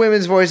 more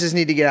women's voices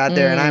need to get out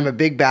there, and I'm a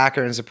big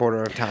backer and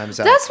supporter of Time's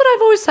Up. That's what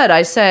I've always said.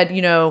 I said,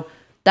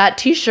 that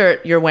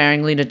T-shirt you're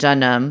wearing, Lena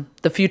Dunham,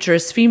 the future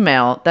is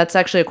female. That's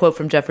actually a quote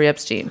from Jeffrey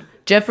Epstein.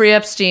 Jeffrey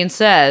Epstein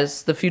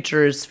says the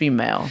future is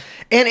female.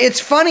 And it's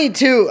funny,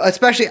 too,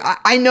 especially,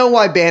 I know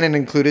why Bannon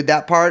included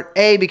that part.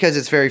 A, because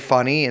it's very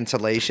funny and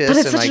salacious. But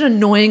it's such an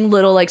annoying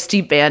little,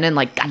 Steve Bannon,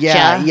 gotcha.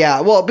 Yeah.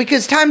 Well,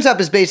 because Time's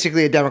Up is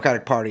basically a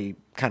Democratic Party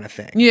kind of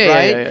thing. Yeah,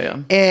 right? Yeah.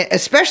 And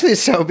especially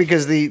so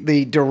because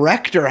the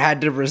director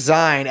had to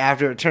resign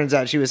after it turns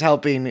out she was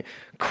helping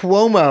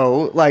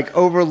Cuomo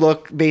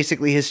overlook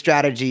basically his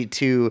strategy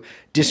to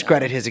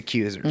discredit his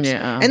accusers.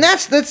 Yeah. And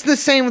that's the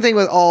same thing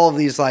with all of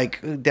these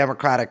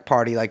Democratic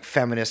Party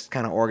feminist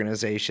kind of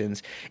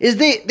organizations is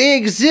they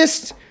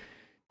exist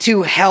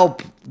to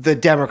help the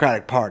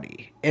Democratic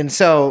Party. And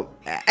so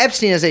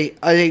Epstein is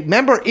a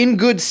member in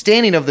good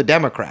standing of the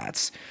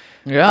Democrats.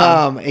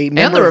 Yeah. A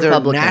member of their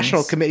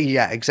national committee.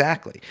 Yeah,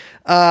 exactly.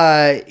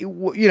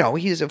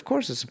 He's of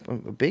course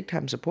a big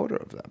time supporter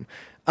of them.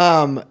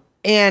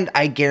 And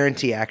I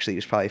guarantee actually he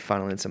was probably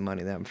funneling some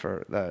money to them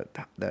for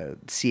the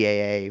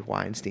CAA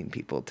Weinstein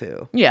people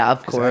too. Yeah,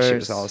 of course. That shit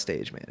was all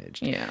stage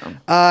managed. Yeah.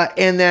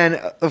 And then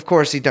of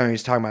course he's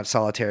talking about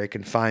solitary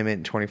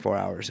confinement, 24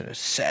 hours in a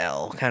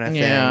cell kind of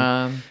thing.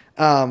 Yeah.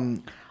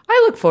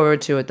 I look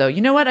forward to it though.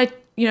 You know what?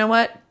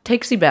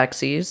 Takesy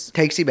backsies.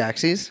 Takesy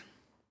backsies.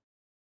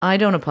 I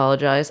don't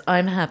apologize.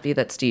 I'm happy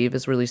that Steve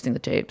is releasing the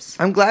tapes.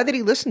 I'm glad that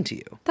he listened to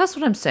you. That's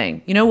what I'm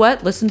saying. You know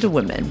what? Listen to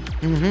women.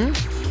 Mm-hmm.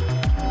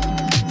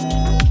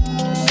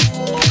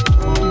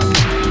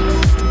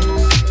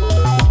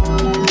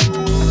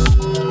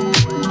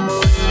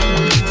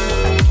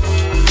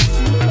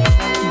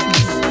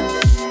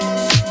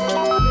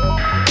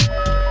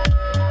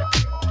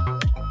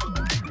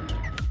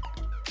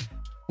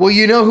 Well,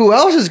 you know who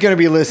else is going to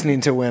be listening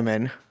to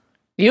women?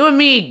 You and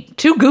me,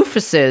 two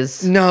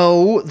goofuses.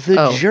 No,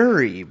 the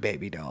jury,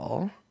 baby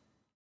doll.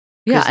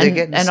 Yeah,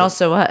 and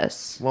also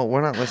us. Well,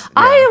 we're not listening.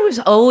 Yeah. I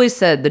always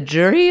said the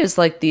jury is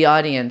like the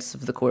audience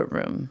of the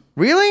courtroom.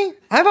 Really?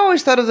 I've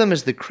always thought of them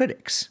as the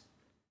critics.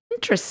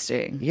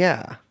 Interesting.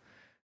 Yeah.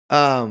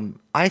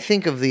 I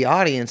think of the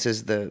audience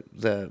as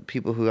the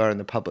people who are in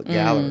the public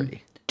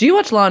gallery. Do you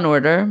watch Law and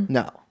Order?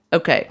 No.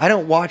 Okay. I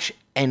don't watch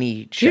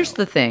any show. Here's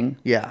the thing.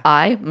 Yeah.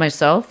 I,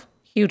 myself,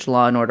 huge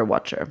Law and Order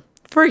watcher.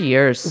 For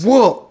years.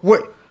 Whoa,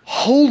 wait,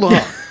 hold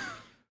on.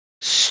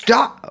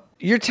 Stop.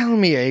 You're telling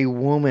me a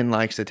woman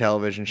likes the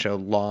television show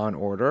Law and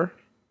Order?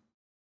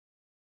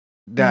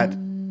 That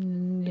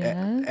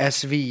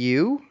yes.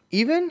 SVU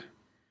even?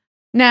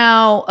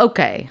 Now,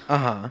 okay.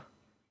 Uh-huh.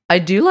 I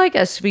do like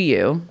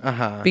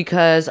SVU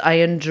because I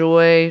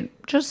enjoy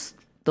just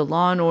the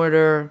Law and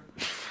Order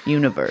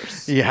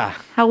universe. Yeah.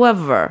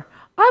 However,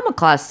 I'm a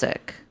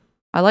classic.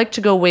 I like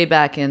to go way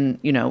back in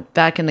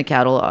the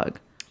catalog.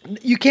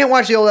 You can't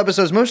watch the old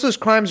episodes. Most of those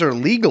crimes are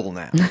legal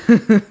now.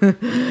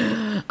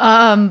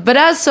 But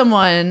as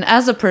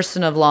a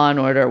person of Law and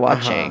Order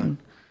watching,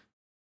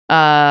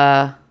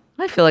 I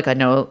feel like I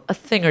know a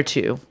thing or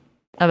two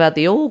about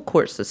the old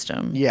court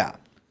system. Yeah.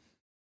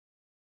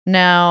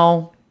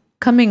 Now,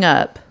 coming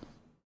up,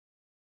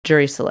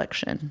 jury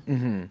selection.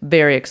 Mm-hmm.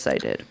 Very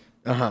excited.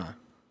 I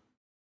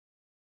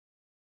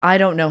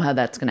don't know how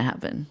that's going to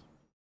happen.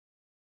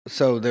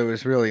 So there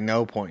was really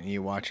no point in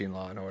you watching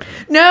Law and Order?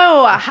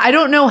 No, I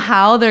don't know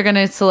how they're going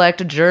to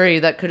select a jury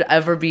that could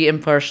ever be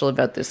impartial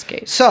about this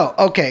case. So,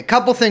 okay, a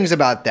couple things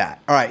about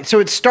that. All right,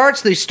 so they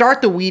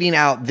start the weeding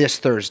out this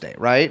Thursday,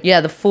 right?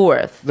 Yeah, the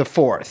 4th. The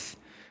 4th.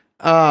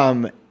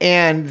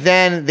 And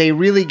then they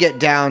really get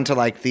down to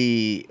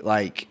the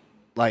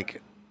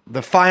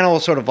final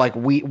sort of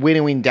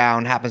winnowing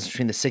down happens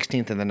between the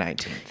 16th and the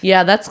 19th.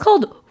 Yeah, that's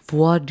called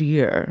voir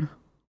dire.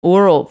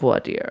 Oral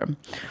voir dire,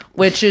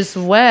 which is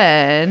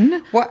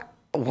when... What?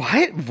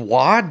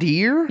 Voir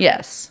dire?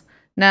 Yes.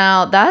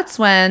 Now, that's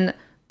when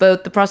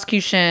both the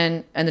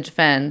prosecution and the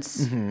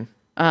defense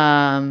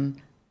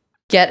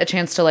get a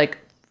chance to,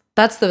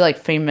 that's the,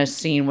 famous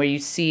scene where you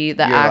see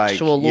the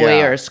actual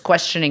lawyers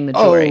questioning the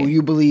jury. Oh,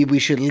 you believe we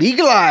should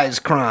legalize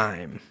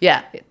crime?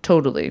 Yeah,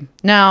 totally.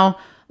 Now,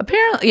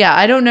 apparently,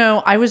 I don't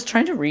know. I was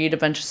trying to read a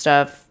bunch of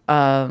stuff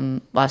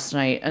last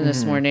night and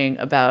this morning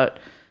about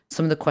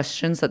some of the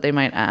questions that they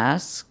might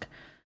ask.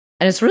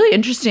 And it's really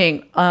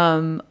interesting.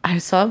 I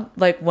saw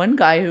one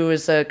guy who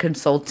was a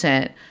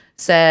consultant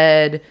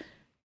said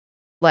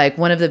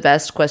one of the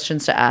best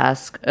questions to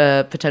ask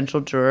a potential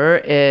juror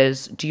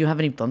is, do you have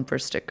any bumper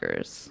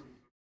stickers?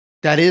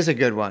 That is a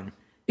good one.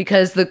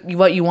 Because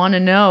what you want to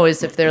know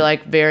is if they're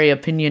very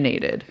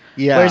opinionated.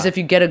 Yeah. Whereas if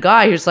you get a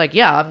guy who's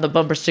I'm the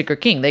bumper sticker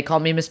king. They call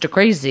me Mr.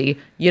 Crazy.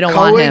 You don't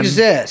want him.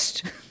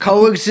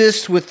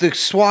 Coexist with the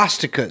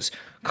swastikas.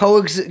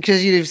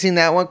 Because you've seen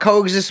that one.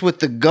 Coexist with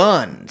the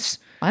guns.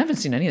 I haven't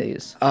seen any of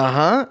these.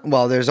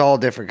 Well, there's all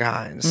different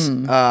kinds.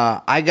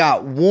 I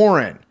got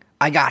Warren.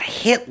 I got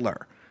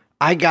Hitler.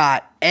 I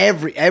got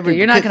every.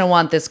 You're not going to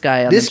want this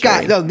guy on this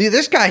guy. No,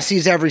 this guy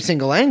sees every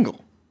single angle.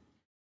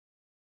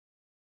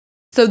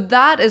 So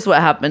that is what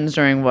happens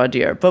during voir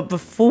dire. But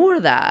before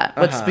that,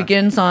 what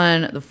begins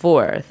on the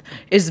 4th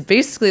is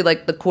basically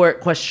like the court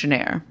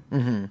questionnaire.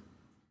 Mm-hmm.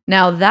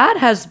 Now, that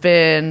has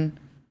been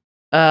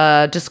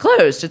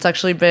disclosed. It's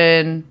actually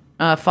been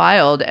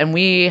filed, and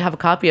we have a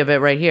copy of it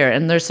right here.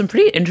 And there's some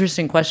pretty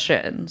interesting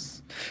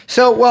questions.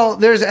 So, well,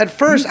 there's at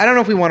first, I don't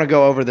know if we want to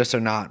go over this or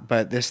not,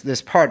 but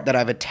this part that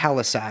I've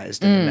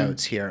italicized in the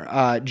notes here.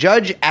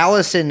 Judge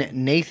Allison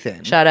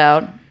Nathan. Shout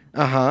out.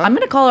 I'm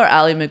going to call her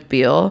Ally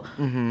McBeal.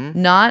 Mm-hmm.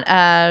 Not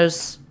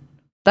as...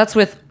 That's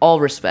with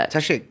all respect.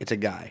 It's a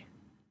guy.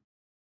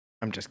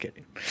 I'm just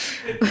kidding.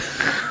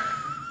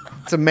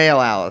 It's a male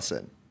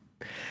Allison.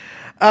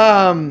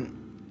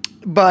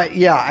 But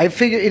yeah, I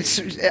figure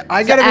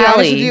I gotta be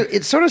honest with you.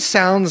 It sort of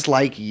sounds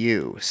like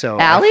you. So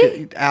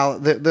Ally?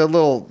 The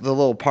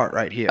little part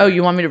right here. Oh,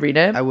 you want me to read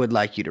it? I would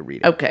like you to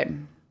read it. Okay.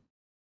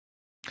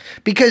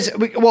 Because,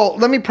 well,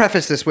 let me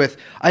preface this with,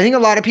 I think a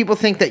lot of people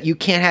think that you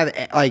can't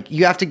have, like,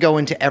 you have to go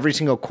into every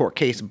single court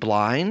case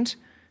blind,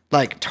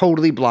 like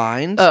totally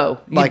blind. Oh.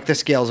 Like the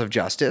scales of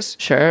justice.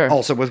 Sure.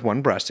 Also with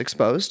one breast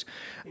exposed.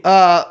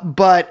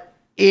 But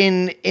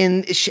and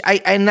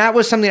that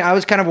was something I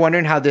was kind of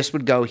wondering how this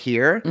would go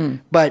here.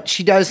 But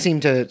she does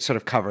seem to sort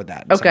of cover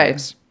that. In okay. Some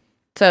ways.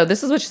 So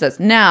this is what she says.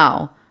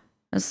 Now,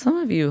 as some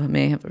of you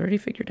may have already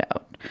figured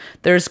out,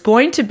 there's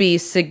going to be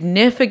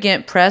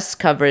significant press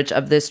coverage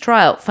of this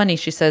trial. Funny,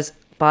 she says,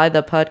 by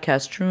the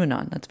podcast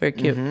TrueAnon. That's very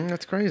cute. Mm-hmm,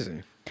 that's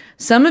crazy.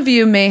 Some of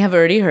you may have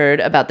already heard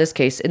about this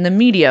case in the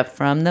media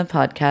from the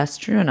podcast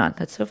TrueAnon.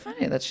 That's so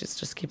funny that she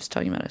just keeps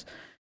talking about us.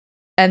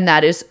 And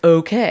that is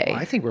okay. Well,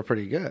 I think we're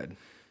pretty good.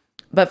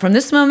 But from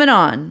this moment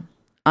on,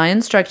 I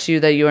instruct you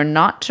that you are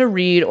not to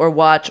read or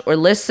watch or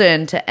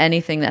listen to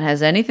anything that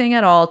has anything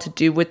at all to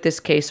do with this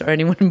case or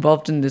anyone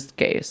involved in this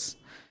case.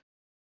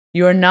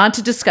 You are not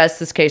to discuss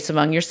this case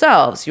among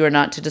yourselves. You are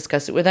not to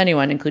discuss it with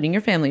anyone, including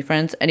your family,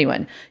 friends,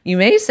 anyone. You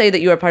may say that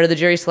you are part of the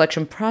jury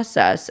selection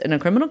process in a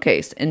criminal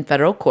case in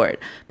federal court,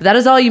 but that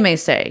is all you may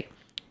say.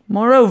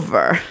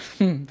 Moreover,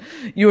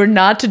 you are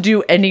not to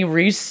do any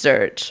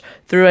research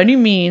through any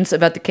means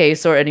about the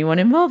case or anyone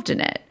involved in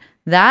it.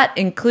 That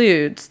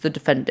includes the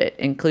defendant,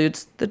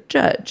 includes the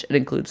judge, it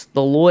includes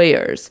the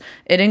lawyers,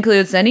 it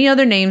includes any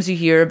other names you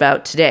hear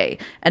about today.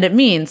 And it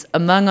means,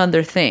 among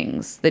other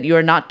things, that you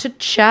are not to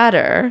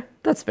chatter.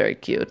 That's very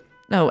cute.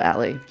 Oh,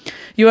 Allie.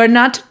 You are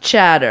not to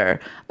chatter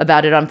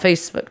about it on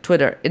Facebook,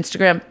 Twitter,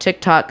 Instagram,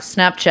 TikTok,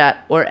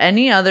 Snapchat, or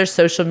any other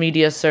social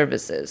media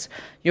services.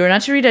 You are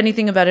not to read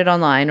anything about it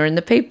online or in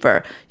the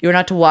paper. You are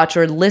not to watch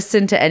or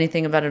listen to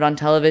anything about it on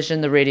television,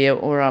 the radio,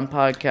 or on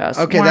podcasts.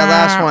 Okay, that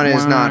last one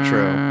is not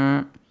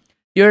true.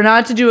 You're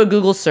not to do a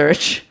Google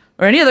search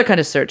or any other kind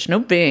of search. No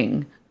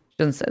Bing. She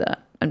doesn't say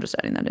that. I'm just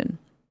adding that in.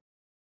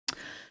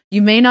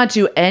 You may not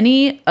do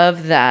any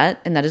of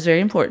that, and that is very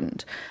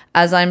important.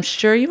 As I'm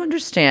sure you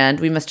understand,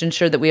 we must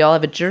ensure that we all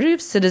have a jury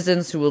of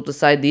citizens who will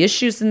decide the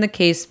issues in the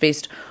case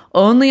based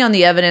only on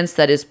the evidence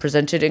that is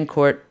presented in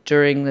court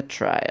during the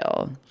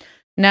trial.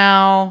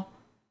 Now,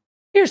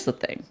 here's the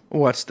thing.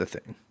 What's the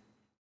thing?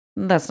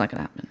 That's not going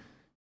to happen.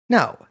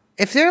 No.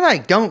 If they're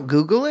like, don't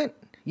Google it,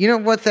 you know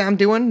what I'm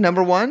doing?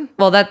 Number one?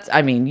 Well,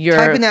 you're...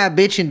 typing that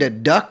bitch into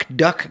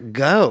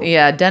DuckDuckGo.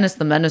 Yeah, Dennis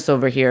the Menace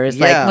over here is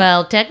like,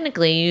 well,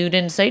 technically you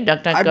didn't say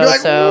DuckDuckGo, I'd be like,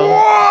 so...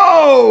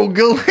 whoa!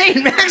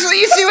 Ghislaine Maxwell,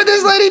 you see what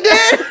this lady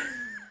did?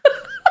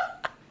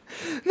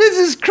 This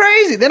is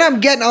crazy. Then I'm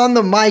getting on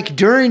the mic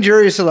during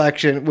jury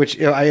selection, which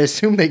I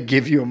assume they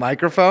give you a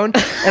microphone.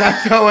 And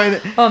I'm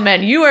going... oh,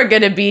 man, you are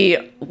going to be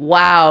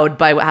wowed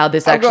by how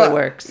this actually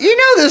works. You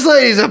know this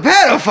lady's a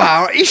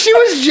pedophile. She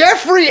was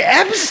Jeffrey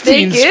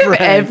Epstein's They give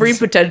friends. every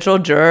potential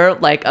juror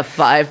like a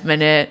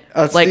 5-minute...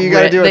 So you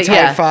got to do a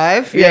type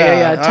 5?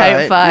 Yeah.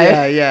 Type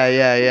 5.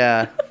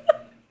 Yeah.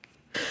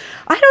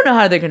 I don't know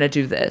how they're going to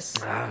do this.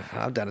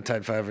 I've done a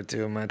type 5 or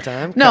 2 in my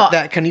time. No.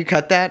 Can you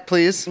cut that,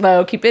 please?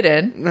 No, keep it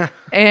in.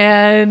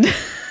 And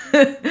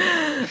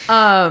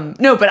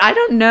no, but I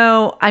don't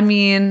know. I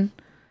mean,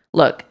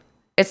 look,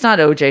 it's not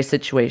OJ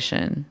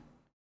situation.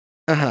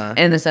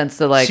 In the sense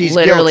that like she's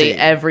literally guilty,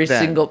 every then.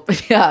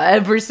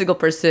 single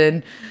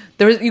person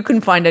you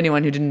couldn't find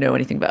anyone who didn't know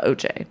anything about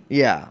OJ.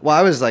 Yeah. Well,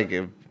 I was like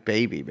a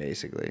baby,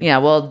 basically. Yeah,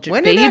 well,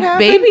 When did that happen?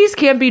 babies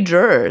can't be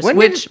jurors, When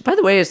which, by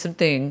the way, is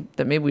something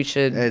that maybe we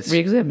should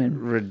re-examine.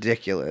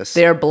 Ridiculous.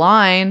 They're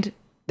blind.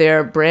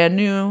 They're brand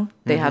new.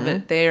 They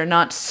haven't. They are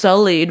not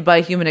sullied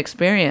by human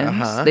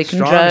experience. They can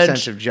Strong judge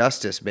sense of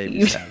justice,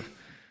 babies have.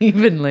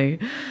 evenly.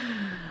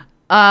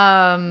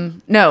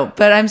 No,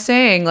 but I'm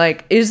saying,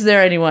 like, is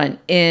there anyone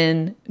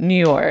in New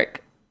York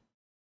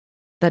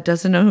that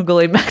doesn't know who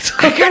Ghislaine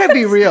Maxwell is? I gotta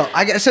be real.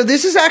 So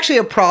this is actually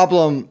a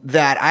problem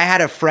that I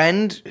had a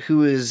friend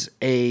who is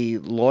a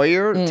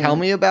lawyer tell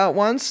me about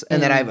once,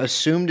 and that I've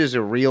assumed is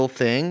a real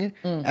thing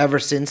ever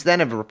since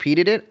then. I've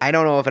repeated it. I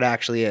don't know if it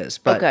actually is.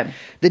 But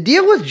the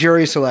deal with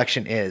jury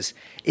selection is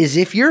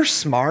if you're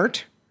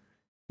smart,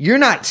 you're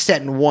not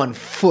setting one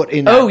foot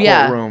in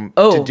that courtroom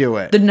to do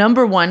it. The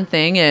number one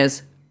thing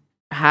is,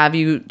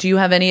 do you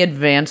have any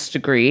advanced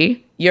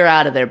degree? You're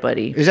out of there,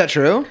 buddy. Is that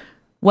true?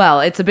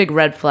 Well, it's a big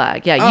red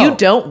flag. Yeah, Oh. you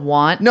don't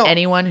want No.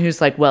 anyone who's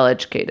like well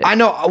educated. I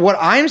know what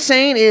I'm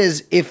saying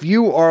is if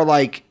you are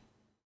like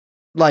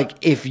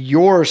if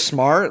you're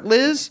smart,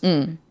 Liz,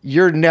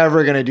 you're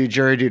never gonna do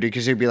jury duty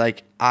because you'd be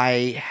like,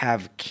 I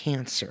have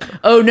cancer.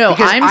 Oh no,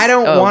 Because I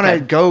don't want to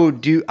okay. go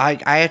do. I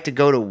have to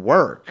go to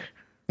work.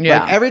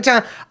 Yeah. Like every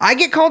time I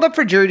get called up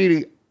for jury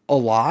duty a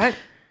lot,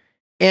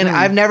 and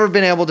I've never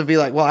been able to be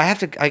like, well, I have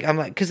to. I'm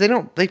like, because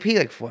they pay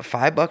like what,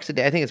 $5 a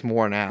day. I think it's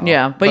more now.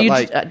 Yeah, but you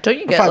like, don't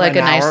you or get $5 like a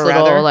an nice hour,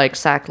 little rather. like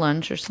sack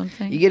lunch or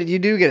something? You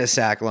do get a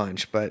sack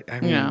lunch, but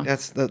I mean Yeah.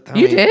 that's the. I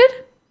You mean, did?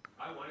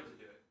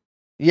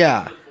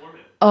 Yeah.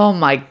 Oh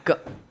my god.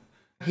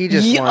 He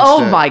just. You- wants oh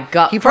to- my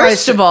god! he probably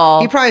First saw- of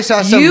all, he probably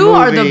saw some You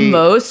are the movie-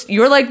 most.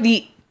 You're like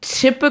the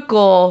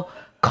typical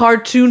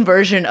cartoon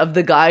version of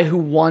the guy who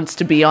wants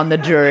to be on the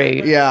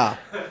jury. Yeah.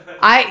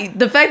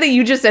 The fact that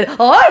you just said,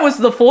 "Oh, I was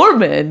the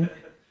foreman."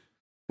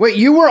 Wait,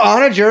 you were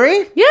on a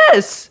jury,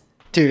 Yes,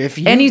 dude? If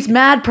you and he's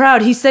mad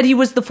proud. He said he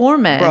was the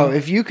foreman. bro,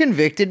 if you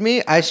convicted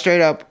me,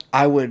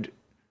 I would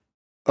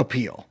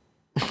appeal.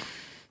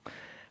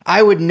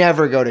 I would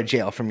never go to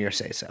jail from your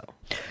say so.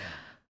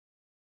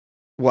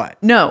 What?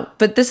 No,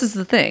 but this is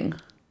the thing.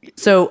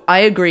 So I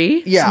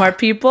agree. Yeah. Smart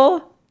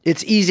people.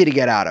 It's easy to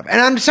get out of. And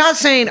I'm not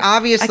saying,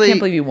 obviously. I can't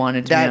believe you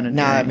wanted to be that. on a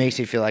Now jury. that makes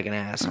me feel like an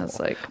asshole. That's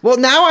like- well,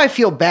 now I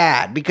feel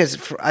bad because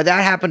that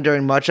happened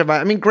during much of my.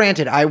 I mean,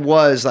 granted, I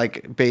was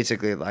like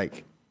basically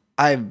like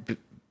I've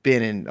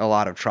been in a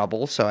lot of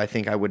trouble, so I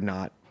think I would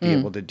not be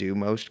able to do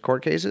most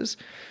court cases.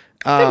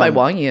 They might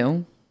want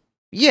you.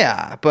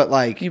 Yeah, but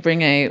like. You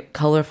bring a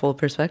colorful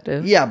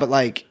perspective. Yeah, but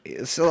like,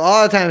 so a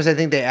lot of times I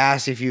think they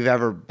ask if you've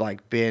ever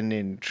like been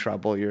in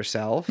trouble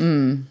yourself,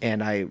 and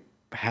I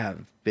have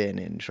been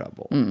in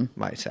trouble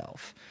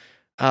myself.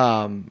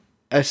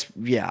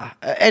 Yeah.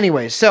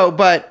 Anyway, so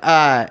but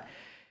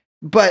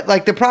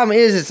like the problem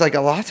is, it's like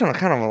a lot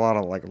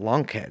of like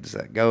lunkheads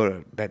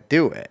that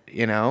do it.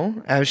 You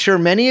know, I'm sure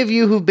many of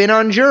you who've been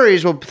on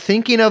juries will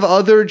thinking of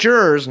other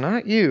jurors,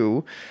 not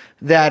you.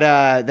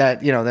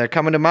 That you know they're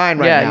coming to mind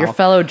right now. Yeah, your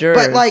fellow jurors.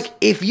 But like,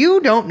 if you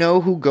don't know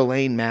who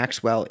Ghislaine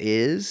Maxwell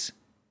is,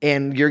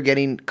 and you're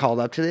getting called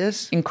up to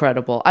this,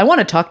 Incredible. I want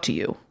to talk to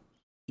you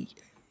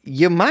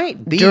you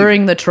might be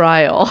during the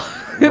trial.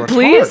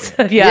 Please?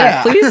 retarded.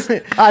 Yeah, please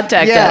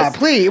contact Yeah, us.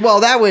 please. Well,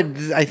 that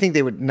would. I think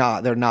they would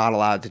not. They're not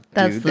allowed to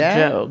That's do the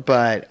that. joke.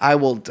 But I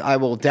will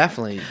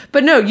definitely.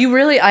 But no,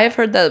 I have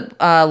heard that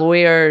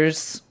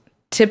lawyers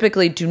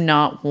typically do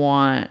not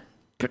want,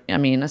 I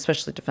mean,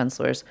 especially defense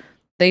lawyers,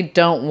 they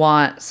don't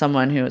want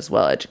someone who is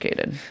well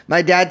educated.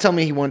 My dad told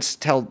me he once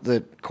told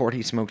the court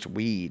he smoked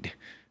weed.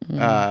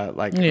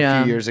 Like a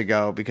Yeah. few years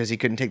ago because he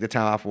couldn't take the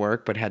time off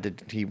work, but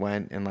he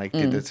went and like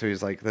did this. So he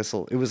was like,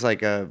 it was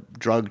like a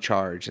drug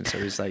charge. And so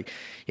he's like,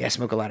 yeah, I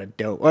smoke a lot of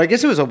dope. Or I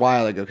guess it was a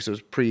while ago because it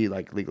was pre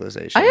like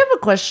legalization. I have a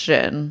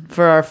question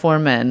for our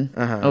foreman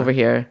over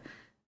here.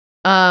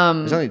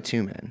 There's only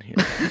 2 men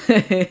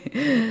here.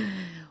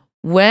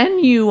 When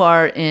you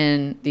are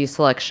in the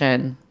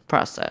selection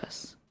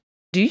process,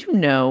 do you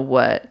know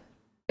what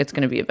it's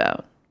going to be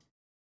about?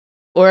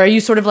 Or are you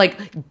sort of like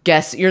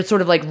you're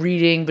sort of like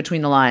reading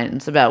between the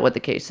lines about what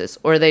the case is?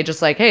 Or are they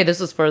just like, hey, this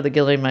is for the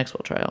Ghislaine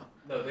Maxwell trial?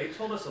 No, they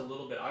told us a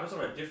little bit. I was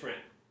on a different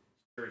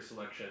jury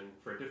selection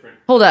for a different.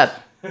 Hold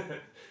up.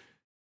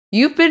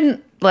 You've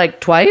been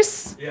like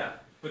twice? Yeah,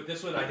 but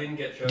this one I didn't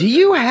get chosen. Do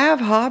you have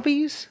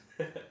hobbies?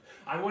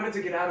 I wanted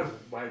to get out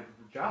of my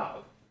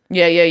job.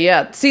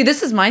 Yeah. See,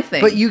 this is my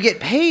thing. But you get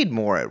paid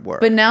more at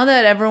work. But now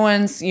that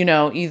everyone's,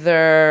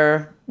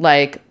 either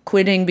like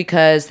quitting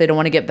because they don't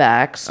want to get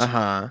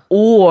vaxxed,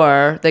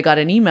 or they got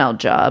an email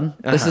job.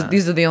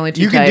 These are the only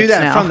two you can types do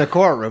that now. from the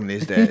courtroom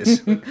these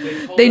days.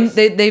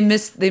 They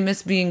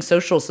miss being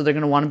social, so they're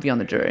gonna want to be on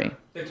the jury.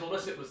 They told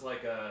us it was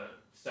like a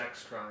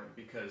sex crime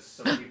because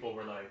some people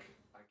were like,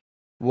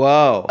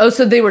 Whoa. Oh,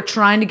 so they were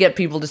trying to get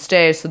people to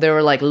stay, so they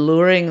were like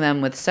luring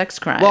them with sex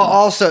crime. Well,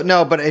 also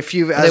no, but if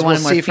you, as we'll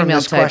wanted more see from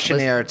this female-type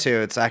questionnaire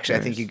too, it's actually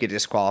I think you get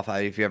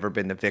disqualified if you've ever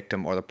been the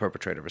victim or the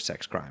perpetrator of a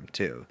sex crime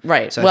too.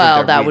 right. So I think Well,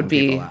 they're that weeding would be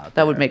people out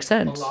that would there. make a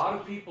sense. lot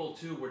of people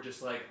too were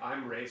just like,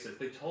 I'm racist.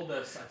 They told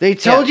us. They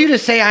told you to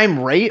say I'm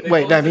they racist. Wait,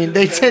 told I us mean that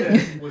they the said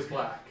defendant was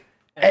black.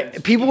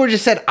 And people were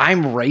just said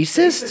I'm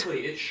racist.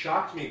 Basically, it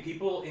shocked me.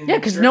 People in Yeah,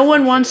 because no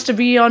one wants to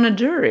be on a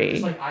jury.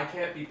 It's like I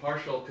can't be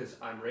partial because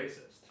I'm racist,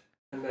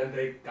 and then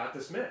they got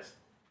dismissed.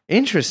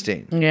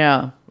 Interesting.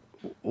 Yeah.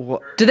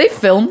 Well, Do they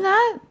film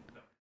that?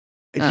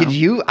 could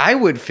you? I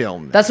would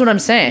film that. That's what I'm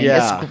saying.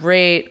 Yeah. It's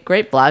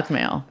great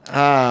blackmail.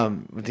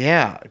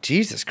 Yeah,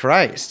 Jesus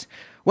Christ.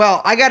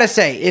 Well, I gotta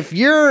say, if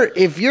you're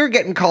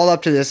getting called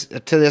up to this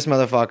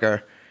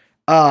motherfucker,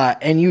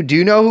 and you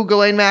do know who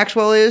Ghislaine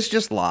Maxwell is,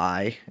 just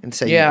lie and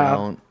say Yeah.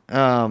 you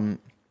don't.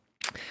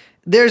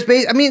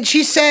 I mean,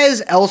 she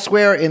says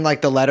elsewhere in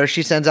like the letter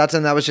she sends out to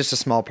them, that was just a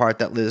small part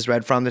that Liz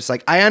read from. It's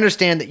like, I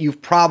understand that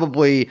you've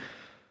probably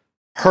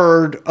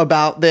heard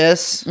about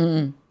this,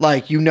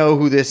 like you know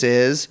who this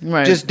is.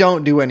 Right. Just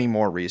don't do any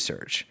more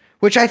research.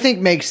 Which I think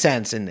makes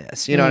sense in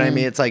this. You know what I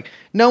mean? It's like,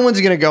 no one's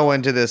going to go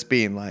into this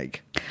being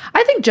like...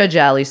 I think Judge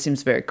Alley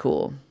seems very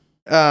cool.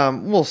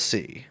 We'll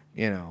see.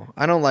 You know,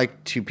 I don't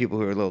like two people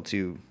who are a little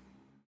too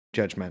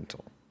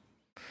judgmental.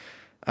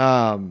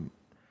 That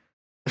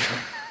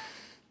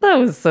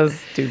was so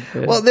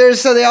stupid. Well,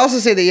 they also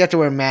say that you have to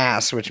wear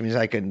masks, which means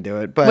I couldn't do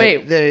it. But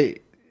wait,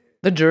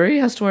 the jury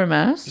has to wear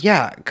masks?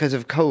 Yeah, because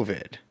of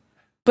COVID.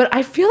 But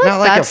I feel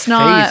like that's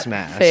not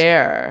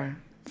fair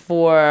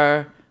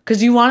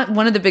because you want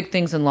one of the big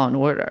things in Law and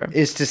Order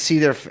is to see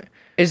their.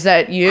 Is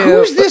that you?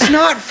 Who's this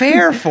not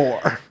fair for?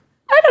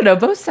 I don't know.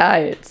 Both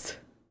sides.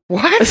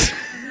 What?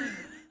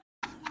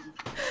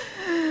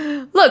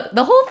 Look,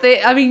 the whole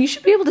thing. I mean, you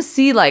should be able to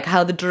see like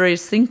how the jury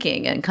is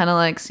thinking and kind of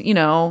like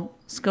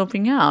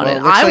scoping out. Well,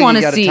 and I want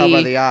to see. Tell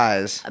by the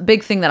eyes. A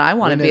big thing that I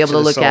want to be able to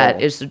look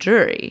at is the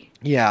jury.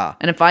 Yeah.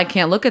 And if I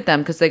can't look at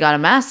them because they got a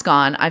mask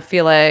on, I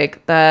feel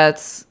like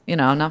that's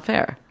not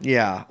fair.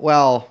 Yeah.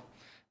 Well,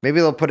 maybe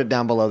they'll put it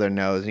down below their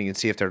nose and you can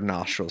see if their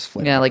nostrils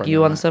flip. Yeah, like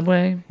you on the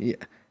subway. Yeah.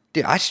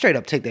 Dude, I straight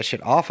up take that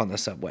shit off on the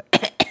subway.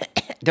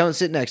 Don't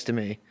sit next to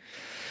me.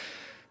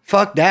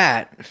 Fuck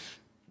that.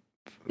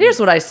 Here's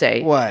what I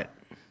say. What?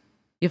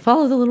 You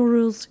follow the little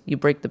rules, you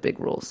break the big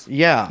rules.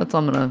 Yeah. That's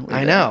all I'm going to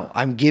I know.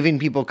 I'm giving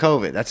people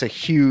COVID. That's a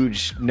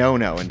huge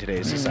no-no in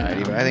today's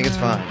society, but I think it's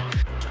fine.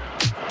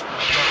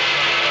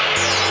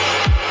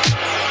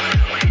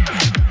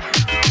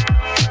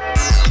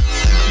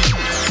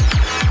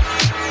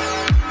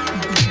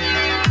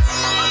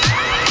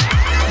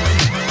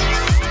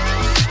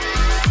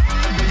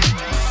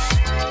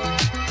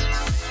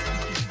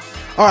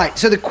 All right,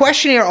 so the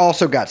questionnaire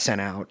also got sent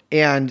out,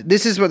 and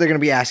this is what they're going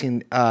to be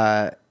asking.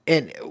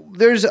 And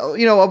there's,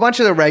 a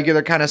bunch of the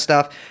regular kind of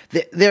stuff.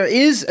 There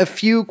is a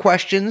few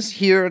questions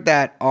here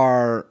that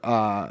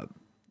are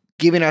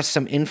giving us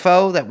some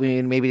info that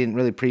we maybe didn't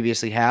really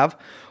previously have.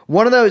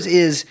 One of those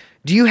is,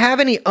 do you have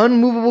any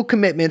unmovable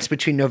commitments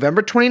between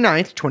November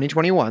 29th,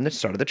 2021, the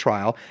start of the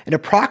trial, and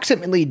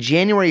approximately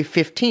January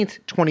 15th,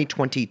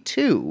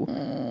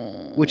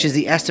 2022, which is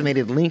the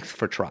estimated length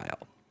for trial?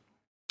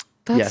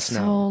 That's yes, no.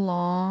 So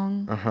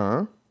long.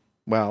 Uh-huh.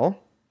 Well,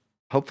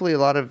 hopefully a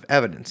lot of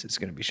evidence is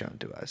going to be shown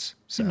to us.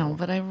 So. No,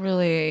 but I don't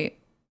want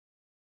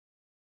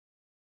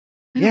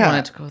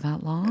it to go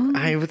that long.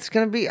 It's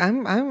going to be,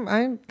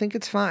 I think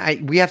it's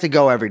fine. We have to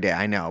go every day,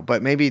 I know,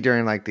 but maybe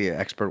during like the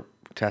expert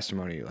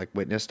testimony, like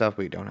witness stuff,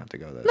 we don't have to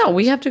go those days.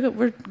 We have to go,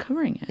 we're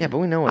covering it. Yeah, but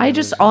we know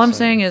what all I'm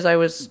saying is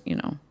I'm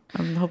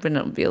hoping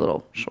it'll be a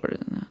little shorter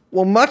than that.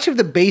 Well, much of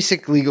the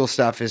basic legal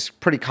stuff is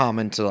pretty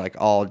common to like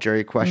all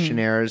jury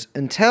questionnaires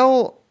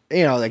until,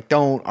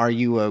 are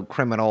you a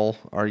criminal?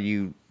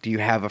 Do you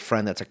have a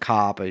friend that's a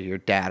cop? Is your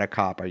dad a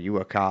cop? Are you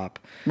a cop?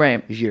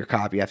 Right. If you're a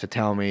cop, you have to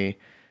tell me.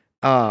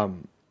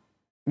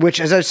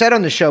 Which, as I've said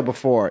on the show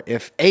before,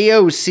 if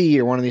AOC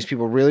or one of these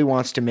people really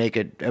wants to make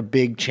a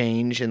big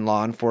change in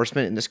law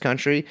enforcement in this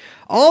country,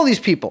 all these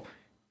people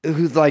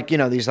who's like,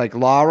 these like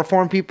law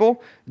reform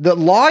people, the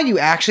law you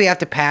actually have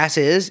to pass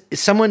is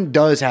someone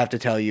does have to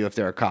tell you if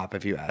they're a cop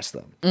if you ask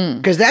them.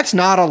 Because that's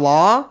not a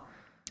law.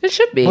 It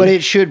should be. But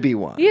it should be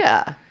one.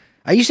 Yeah.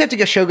 I used to have to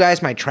go show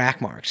guys my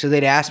track marks. So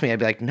they'd ask me, I'd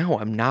be like, no,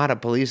 I'm not a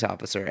police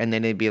officer. And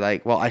then they'd be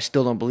like, well, I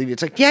still don't believe you.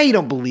 It's like, yeah, you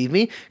don't believe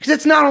me because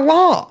it's not a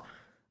law.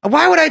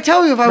 Why would I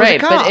tell you if I was a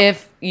cop?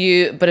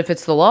 But if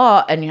it's the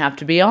law and you have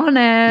to be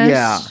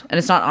honest, and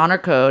it's not honor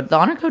code, the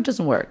honor code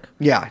doesn't work.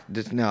 Yeah,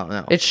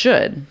 no. It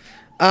should.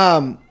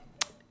 In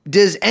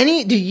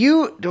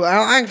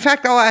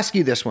fact, I'll ask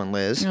you this one,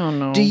 Liz. Oh,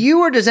 no. Do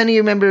you or does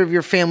any member of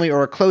your family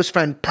or a close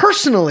friend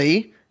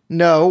personally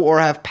know or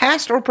have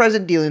past or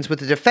present dealings with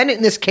the defendant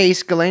in this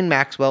case, Ghislaine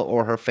Maxwell,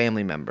 or her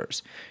family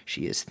members?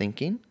 She is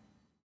thinking.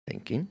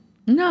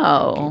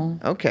 No.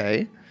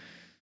 Okay.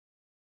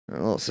 A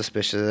little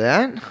suspicious of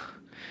that.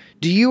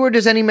 Do you or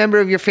does any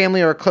member of your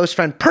family or a close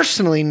friend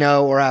personally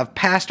know or have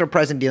past or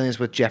present dealings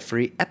with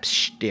Jeffrey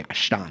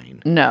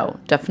Epstein? No,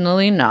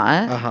 definitely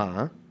not.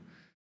 Uh-huh.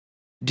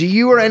 Do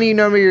you or any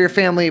member of your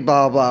family,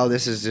 blah, blah,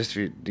 this is just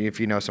if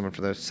you know someone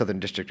from the Southern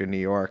District of New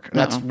York.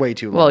 No. That's way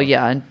too long. Well,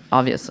 yeah,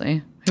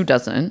 obviously. Who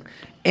doesn't?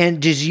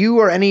 And does you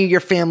or any of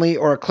your family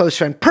or a close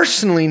friend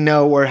personally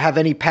know or have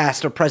any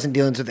past or present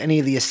dealings with any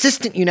of the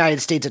assistant United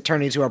States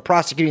attorneys who are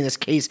prosecuting this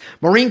case?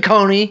 Maureen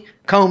Comey,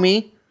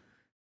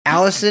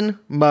 Allison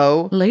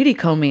Moe. Lady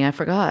Comey, I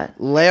forgot.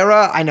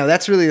 Lara, I know,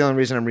 that's really the only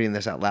reason I'm reading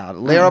this out loud.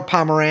 Lara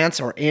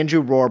Pomerantz or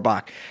Andrew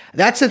Rohrbach.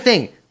 That's the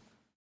thing.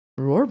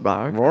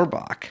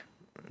 Rohrbach.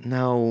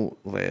 No,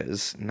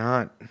 Liz,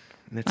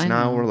 it's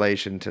no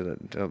relation to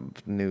the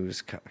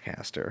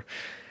newscaster.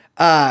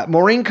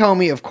 Maureen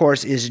Comey, of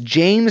course, is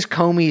James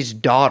Comey's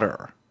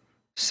daughter.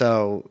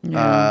 So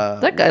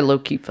that guy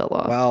low-key fell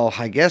off. Well,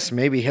 I guess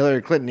maybe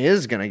Hillary Clinton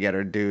is going to get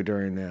her due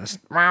during this.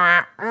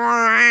 That's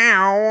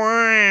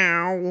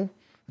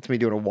me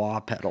doing a wah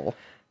pedal.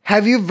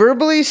 Have you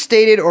verbally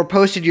stated or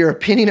posted your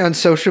opinion on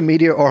social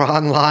media or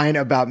online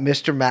about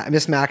Miss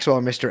Maxwell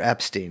or Mr.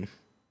 Epstein?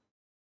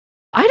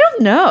 I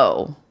don't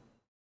know.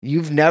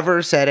 You've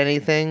never said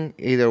anything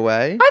either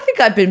way? I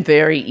think I've been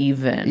very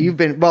even. You've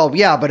been, well,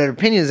 yeah, but an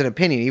opinion is an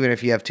opinion, even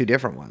if you have two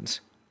different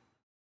ones.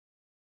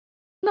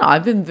 No,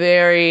 I've been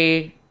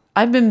very,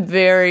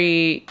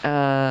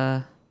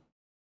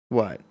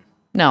 What?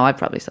 No, I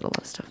probably said a lot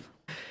of stuff.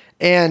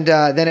 And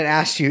then it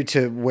asked you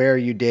to where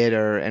you did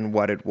and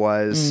what it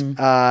was.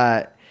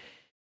 And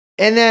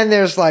then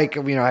there's like,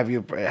 have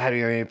you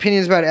any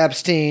opinions about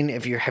Epstein?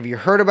 Have you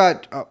heard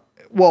about...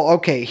 well,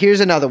 okay, here's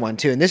another one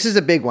too, and this is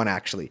a big one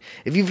actually.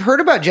 If you've heard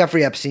about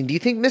Jeffrey Epstein, do you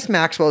think Miss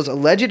Maxwell's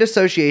alleged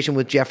association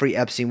with Jeffrey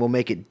Epstein will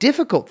make it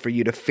difficult for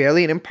you to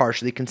fairly and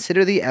impartially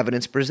consider the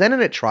evidence presented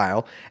at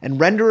trial and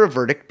render a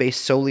verdict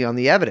based solely on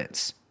the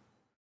evidence?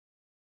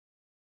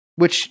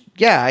 Which,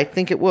 yeah, I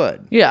think it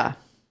would. Yeah.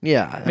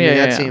 Yeah, I mean,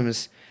 that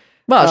seems...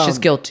 Well, she's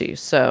guilty,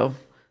 so...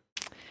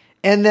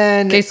 And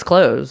then... Case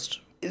closed.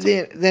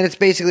 Then it's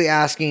basically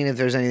asking if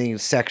there's anything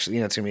sexually,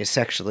 it's going to be a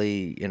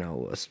sexually,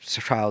 a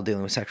trial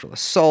dealing with sexual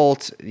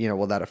assault,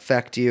 will that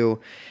affect you?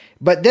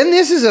 But then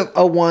this is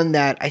a one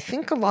that I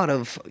think a lot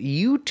of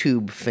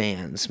YouTube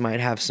fans might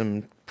have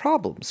some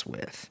problems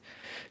with.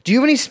 Do you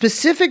have any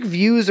specific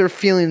views or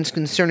feelings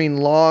concerning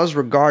laws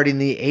regarding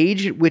the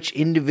age at which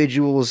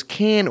individuals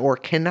can or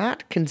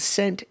cannot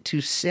consent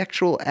to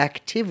sexual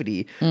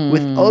activity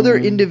with other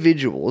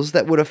individuals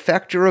that would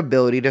affect your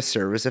ability to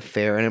serve as a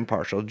fair and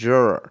impartial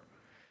juror?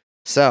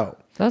 So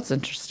that's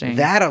interesting.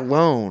 That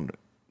alone.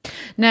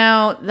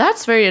 Now,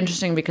 that's very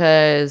interesting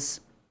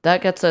because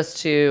that gets us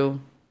to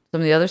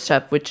some of the other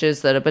stuff, which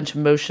is that a bunch of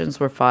motions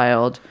were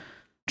filed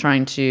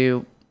trying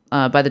to,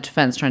 by the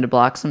defense, trying to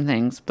block some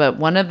things. But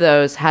one of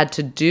those had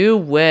to do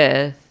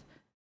with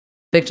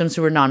victims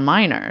who were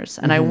non-minors.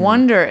 And I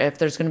wonder if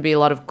there's going to be a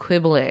lot of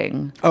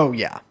quibbling. Oh,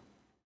 yeah.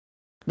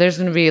 There's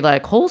going to be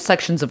like whole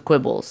sections of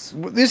quibbles.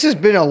 This has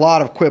been a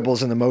lot of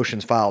quibbles in the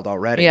motions filed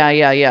already.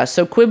 Yeah.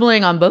 So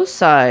quibbling on both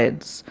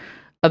sides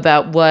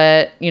about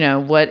what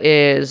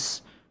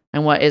is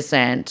and what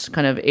isn't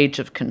kind of age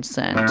of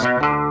consent.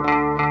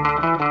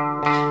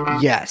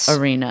 Yes.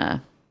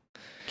 Arena.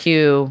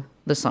 Cue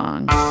the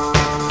song.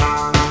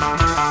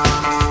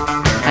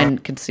 I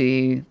can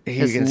see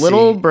his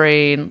little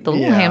brain, the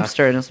little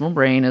hamster in his little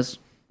brain is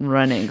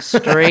running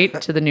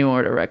straight to the New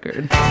Order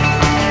record.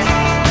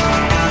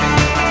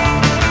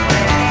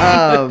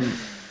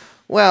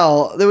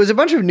 Well, there was a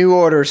bunch of new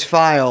orders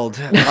filed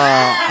on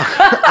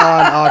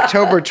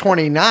October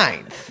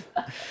 29th.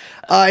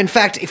 In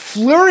fact, a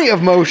flurry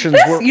of motions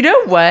were... You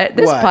know what?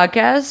 This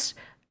podcast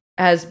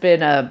has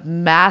been a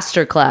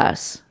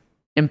masterclass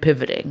in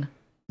pivoting.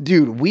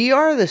 Dude, we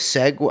are the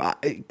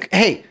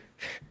Hey,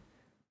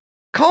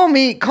 call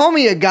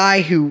me a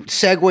guy who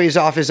segues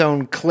off his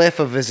own cliff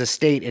of his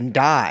estate and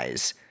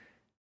dies,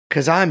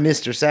 because I'm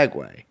Mr.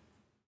 Segway.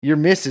 You're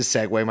Mrs.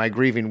 Segway, my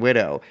grieving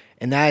widow.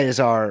 And that is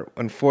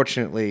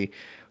unfortunately,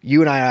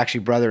 you and I are actually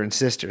brother and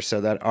sister, so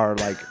that our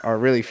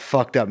really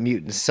fucked up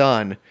mutant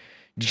son,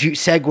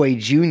 Segway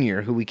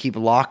Jr., who we keep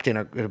locked in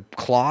a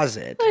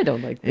closet. I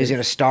don't like this. He's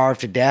going to starve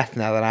to death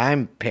now that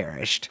I'm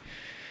perished.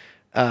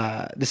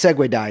 The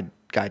Segway guy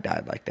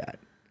died like that.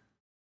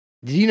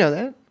 Did you know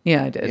that?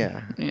 Yeah, I did.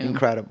 Yeah.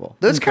 Incredible.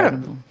 Those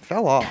kind of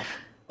fell off.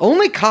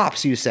 Only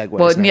cops use Segways.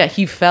 Well, now. Yeah,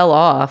 he fell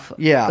off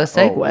the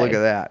Segway. Oh, look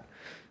at that.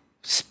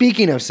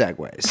 Speaking of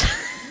Segways,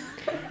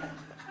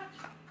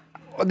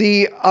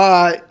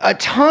 a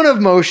ton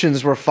of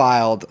motions were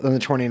filed on the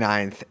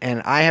 29th,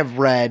 and I have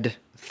read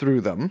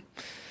through them.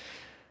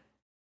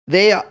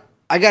 I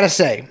gotta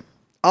say,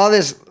 all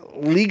this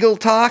legal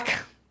talk,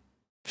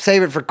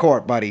 save it for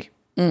court, buddy.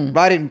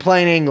 Write it in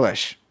plain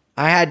English.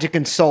 I had to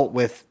consult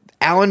with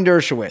Alan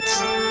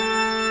Dershowitz.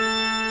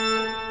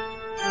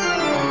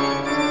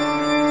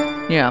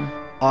 Yeah.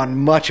 On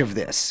much of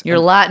this. Your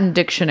Latin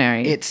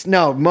dictionary.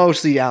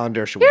 Mostly Alan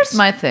Dershowitz. Here's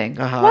my thing.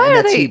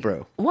 That's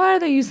Hebrew. Why are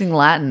they using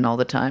Latin all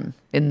the time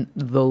in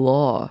the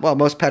law? Well,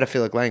 most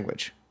pedophilic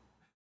language.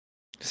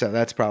 So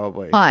that's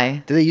probably...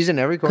 Why? Do they use it in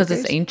every court case?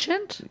 Because it's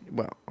ancient?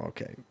 Well,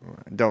 okay.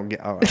 Don't,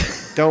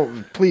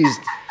 please,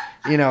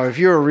 if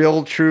you're a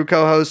real true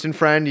co-host and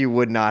friend, you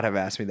would not have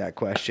asked me that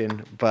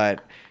question.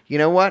 But you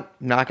know what?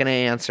 Not going to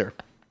answer.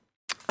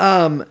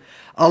 A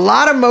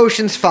lot of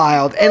motions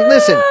filed. And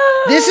listen...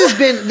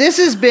 This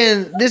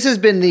has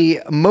been the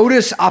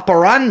modus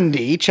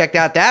operandi. Check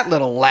out that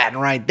little Latin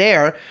right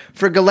there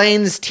for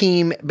Ghislaine's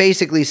team.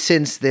 Basically,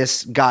 since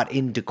this got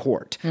into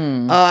court,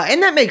 and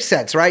that makes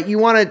sense, right? You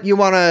want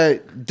to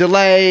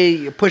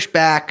delay, push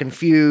back,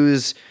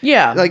 confuse.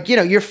 Yeah,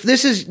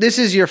 this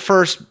is your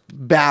first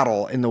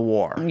battle in the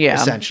war. Yeah,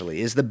 essentially,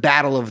 is the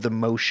battle of the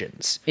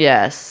motions.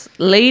 Yes,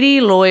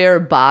 lady lawyer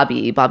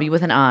Bobby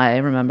with an I.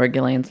 Remember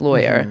Ghislaine's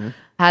lawyer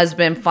has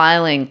been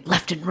filing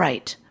left and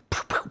right.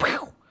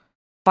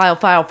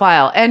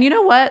 File. And you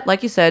know what?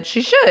 Like you said,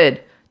 she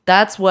should.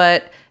 That's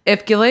what...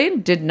 If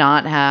Ghislaine did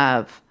not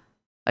have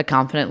a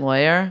confident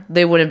lawyer,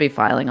 they wouldn't be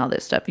filing all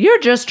this stuff. You're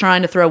just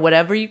trying to throw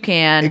whatever you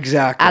can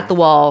at the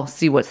wall,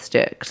 see what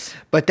sticks.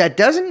 But that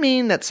doesn't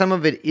mean that some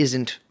of it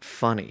isn't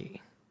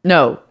funny.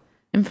 No.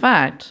 In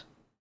fact,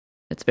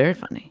 it's very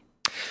funny.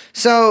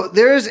 So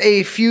there's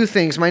a few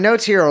things. My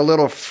notes here are a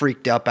little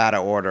freaked up out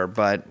of order,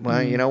 but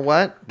well, you know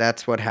what?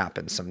 That's what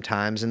happens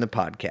sometimes in the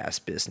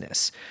podcast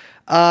business.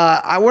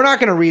 We're not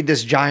going to read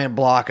this giant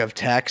block of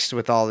text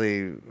with all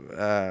the.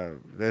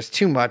 There's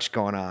too much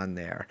going on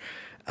there,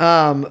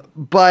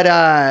 but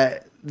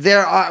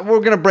we're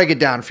going to break it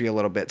down for you a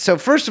little bit. So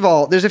first of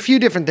all, there's a few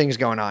different things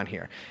going on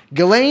here.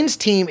 Ghislaine's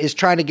team is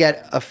trying to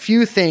get a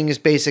few things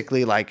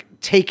basically like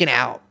taken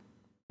out.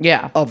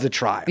 Yeah. Of the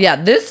trial. Yeah,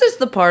 this is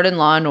the part in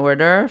Law and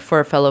Order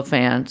for fellow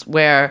fans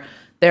where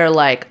they're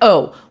like,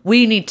 oh,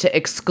 we need to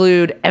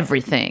exclude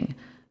everything.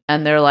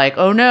 And they're like,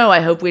 oh no, I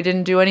hope we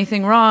didn't do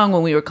anything wrong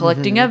when we were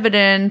collecting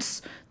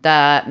evidence.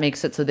 That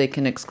makes it so they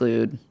can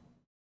exclude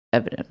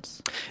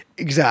evidence.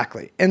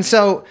 Exactly. And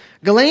so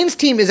Ghislaine's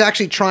team is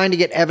actually trying to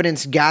get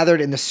evidence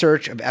gathered in the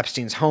search of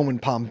Epstein's home in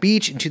Palm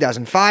Beach in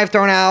 2005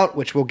 thrown out,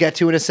 which we'll get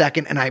to in a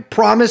second. And I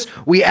promise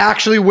we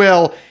actually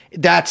will.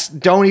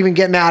 Don't even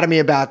get mad at me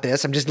about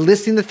this. I'm just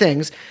listing the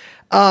things.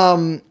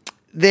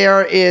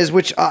 There is,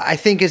 which I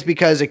think is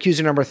because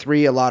accuser number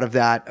 3, a lot of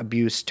that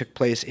abuse took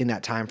place in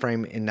that time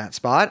frame, in that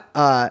spot.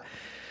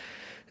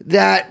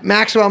 That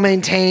Maxwell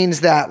maintains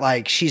that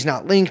like she's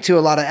not linked to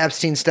a lot of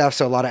Epstein stuff,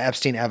 so a lot of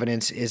Epstein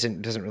evidence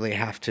doesn't really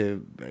have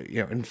to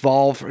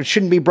involve. It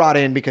shouldn't be brought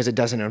in because it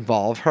doesn't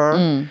involve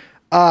her.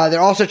 They're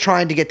also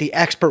trying to get the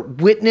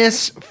expert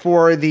witness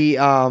for the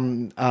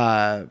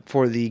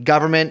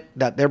government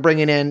that they're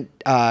bringing in.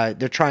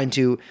 They're trying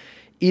to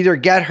either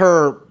get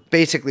her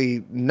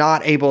basically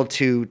not able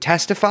to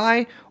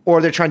testify,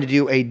 or they're trying to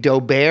do a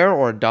Daubert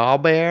or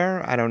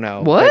Daubert, I don't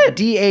know. What?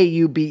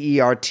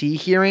 Daubert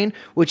hearing,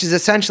 which is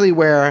essentially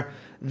where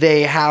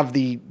they have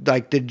the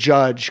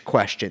judge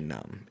question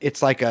them.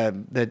 It's like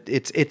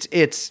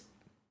it's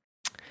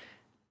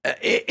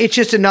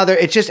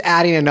just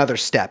adding another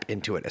step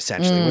into it,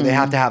 essentially, where they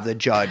have to have the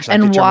judge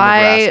determine the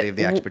veracity of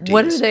the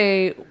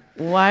expertise.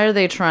 Why are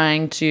they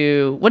trying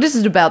to? What is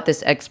it about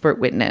this expert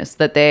witness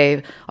that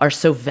they are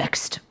so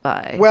vexed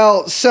by?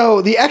 Well,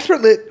 so the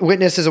expert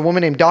witness is a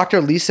woman named Dr.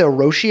 Lisa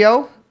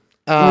Rocchio.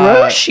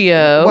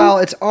 Rocchio? Well,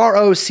 it's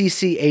Rocchio.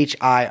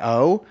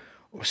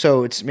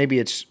 So I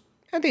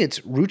think it's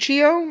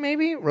Ruccio,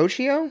 maybe?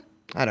 Rocchio?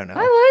 I don't know.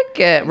 I like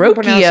it. You can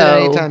pronounce it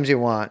Rocchio. any times you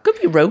want. Could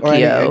be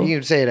Rocchio. You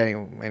can say it any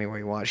way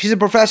you want. She's a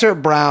professor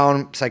at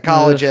Brown,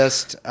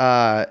 psychologist.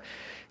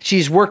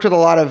 She's worked with a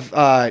lot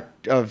of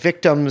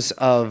victims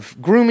of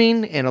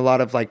grooming and a lot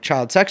of like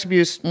child sex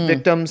abuse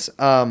victims.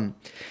 But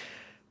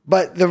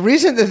the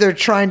reason that they're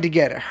trying to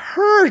get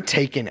her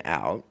taken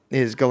out,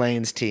 is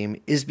Ghislaine's team,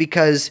 is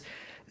because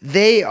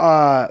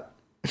they're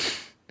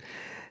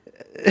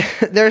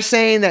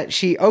saying that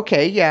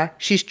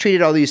she's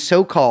treated all these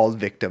so-called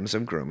victims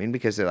of grooming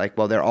because they're like,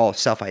 well, they're all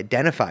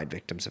self-identified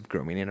victims of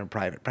grooming in her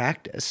private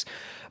practice,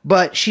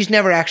 but she's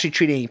never actually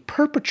treated any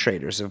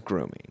perpetrators of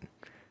grooming.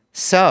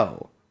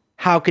 So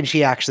how can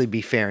she actually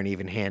be fair and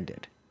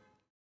even-handed?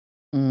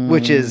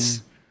 Which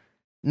is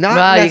not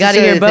well, you got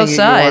to hear both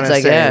sides, I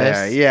guess.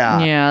 There.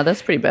 Yeah. Yeah,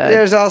 that's pretty bad.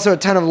 There's also a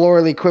ton of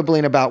lawyerly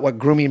quibbling about what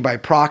grooming by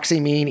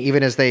proxy mean,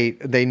 even as they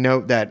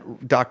note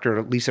that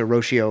Dr. Lisa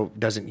Rocchio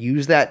doesn't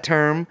use that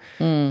term.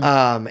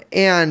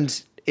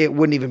 And it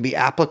wouldn't even be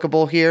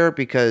applicable here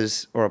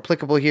because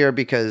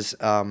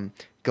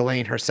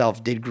Ghislaine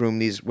herself did groom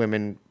these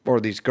women,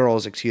 or these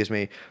girls,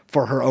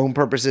 for her own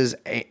purposes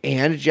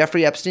and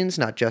Jeffrey Epstein's,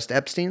 not just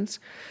Epstein's.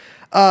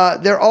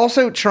 They're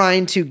also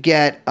trying to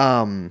get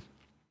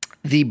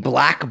the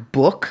black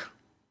book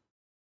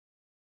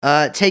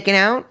taken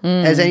out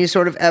as any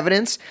sort of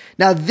evidence.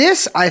 Now,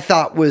 this I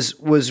thought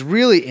was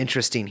really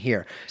interesting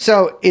here.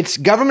 So it's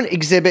government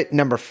exhibit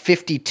number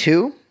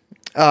 52.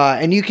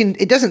 And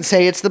it doesn't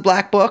say it's the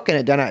black book, and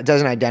it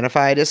doesn't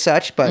identify it as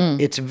such,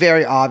 but it's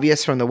very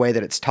obvious from the way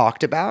that it's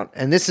talked about.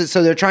 And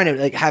so they're trying to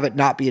like have it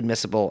not be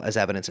admissible as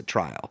evidence at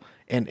trial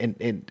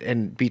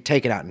and be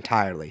taken out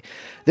entirely.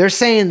 They're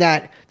saying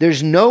that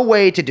there's no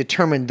way to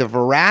determine the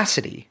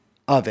veracity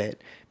of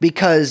it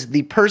because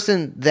the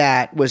person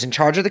that was in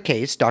charge of the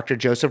case, Dr.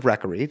 Joseph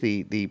Reckery,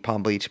 the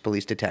Palm Beach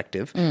police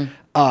detective,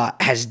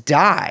 has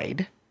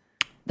died.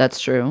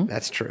 That's true.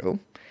 That's true.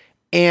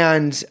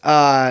 And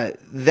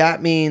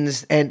that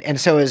means, and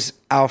so is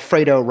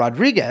Alfredo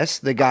Rodriguez,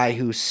 the guy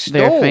who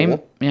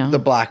stole the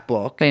black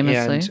book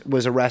famously, and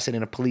was arrested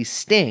in a police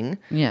sting.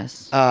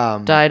 Yes.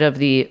 Died of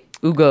the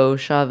Hugo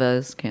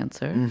Chavez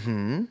cancer.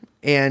 Mm-hmm.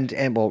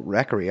 And well,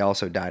 Reckery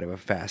also died of a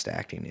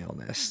fast-acting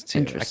illness,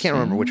 too. I can't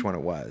remember which one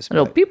it was.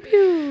 Pew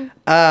pew.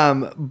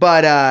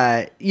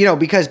 But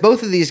because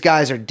both of these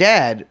guys are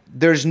dead,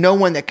 there's no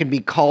one that can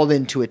be called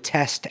in to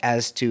attest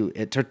to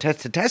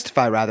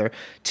testify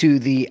to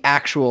the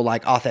actual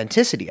like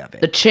authenticity of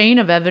it. The chain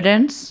of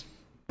evidence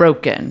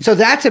broken. So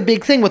that's a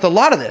big thing with a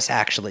lot of this,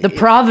 actually. The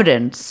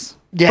providence.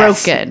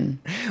 Yes.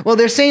 Broken. Well,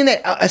 they're saying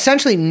that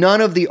essentially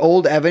none of the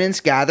old evidence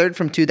gathered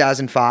from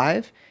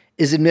 2005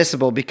 is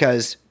admissible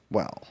because,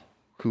 well,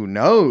 who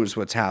knows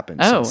what's happened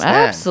Oh, since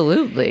then.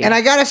 absolutely. And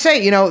I gotta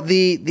say,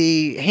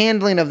 the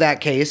handling of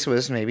that case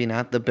was maybe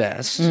not the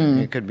best.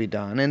 It could be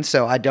done, and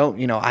so I don't,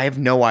 I have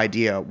no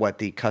idea what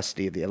the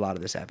custody of a lot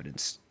of this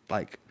evidence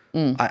like.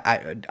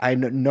 I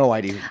have no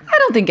idea. I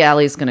don't think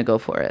Allie's going to go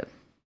for it.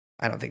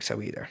 I don't think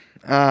so either.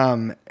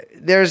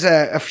 There's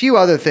a few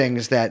other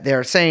things that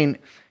they're saying.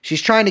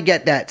 She's trying to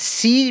get that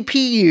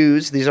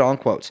CPUs, these are all in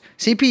quotes,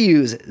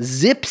 CPUs,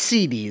 zip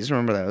CDs,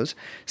 remember those,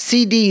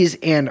 CDs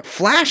and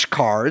flash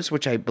cards,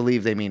 which I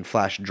believe they mean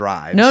flash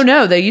drives.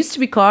 No, they used to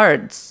be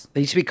cards. They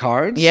used to be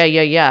cards?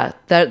 Yeah.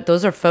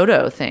 Those are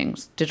photo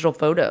things, digital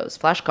photos,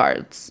 flash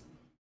cards.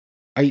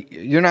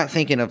 You're not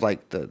thinking of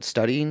like the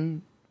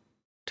studying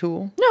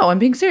tool? No, I'm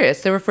being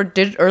serious. They were for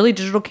early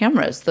digital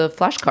cameras, the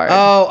flash card.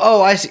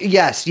 Oh, I see.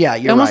 Yes, yeah, you're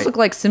right. They almost look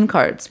like SIM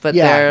cards, but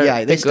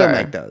they're they still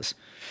make those.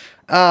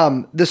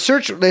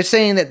 They're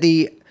saying that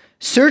the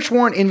search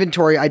warrant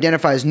inventory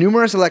identifies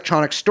numerous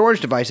electronic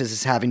storage devices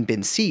as having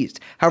been seized.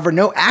 However,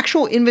 no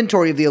actual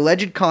inventory of the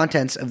alleged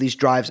contents of these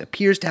drives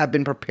appears to have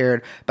been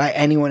prepared by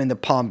anyone in the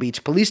Palm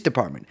Beach Police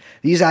Department.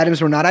 These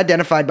items were not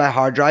identified by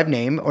hard drive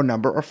name or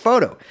number or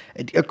photo.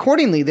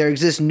 Accordingly, there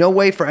exists no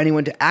way for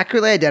anyone to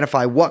accurately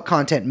identify what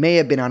content may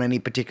have been on any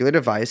particular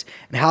device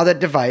and how that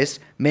device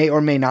may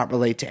or may not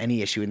relate to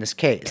any issue in this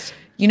case.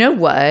 You know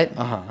what?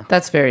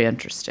 That's very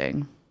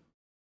interesting.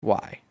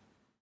 Why?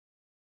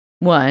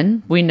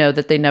 One, we know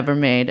that they never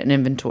made an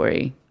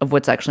inventory of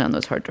what's actually on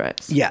those hard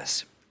drives.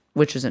 Yes.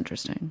 Which is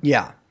interesting.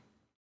 Yeah.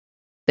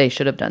 They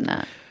should have done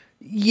that.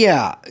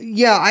 Yeah.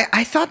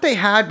 I thought they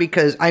had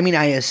because, I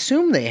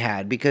assume they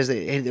had because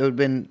there had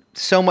been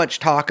so much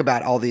talk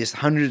about all these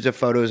hundreds of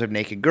photos of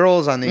naked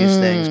girls on these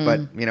things. But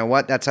you know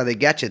what? That's how they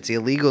get you. It's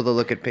illegal to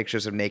look at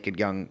pictures of naked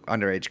young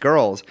underage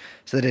girls.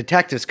 So the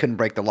detectives couldn't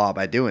break the law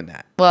by doing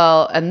that.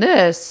 Well, and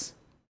this,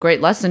 great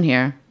lesson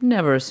here,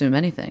 never assume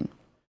anything.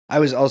 I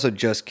was also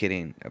just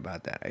kidding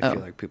about that. I feel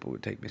like people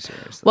would take me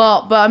seriously.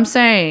 Well, but I'm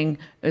saying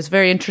it was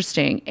very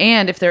interesting.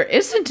 And if there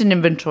isn't an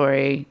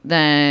inventory,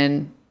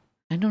 then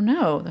I don't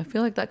know. I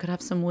feel like that could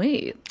have some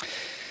weight.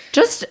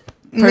 Just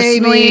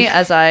personally,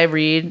 as I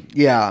read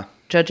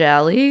Judge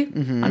Allie,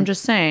 I'm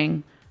just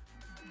saying,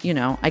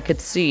 I could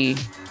see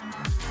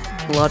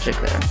the logic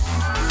there.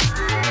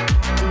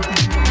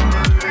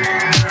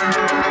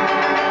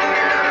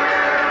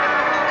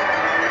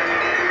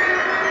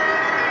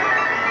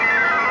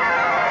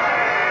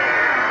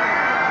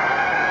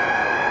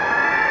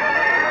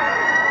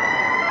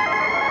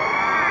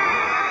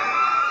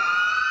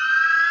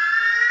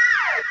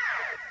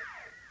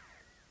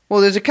 Well,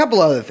 there's a couple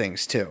other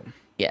things, too.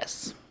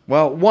 Yes.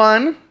 Well,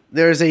 one,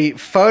 there's a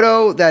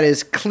photo that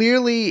is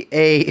clearly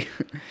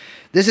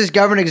this is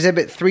Government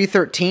Exhibit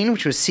 313,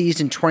 which was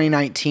seized in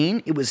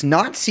 2019. It was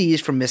not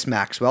seized from Miss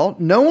Maxwell.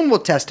 No one will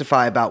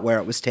testify about where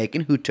it was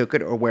taken, who took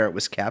it, or where it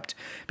was kept.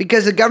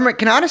 Because the government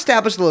cannot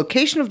establish the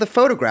location of the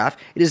photograph,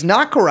 it is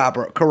not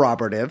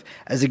corroborative,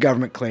 as the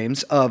government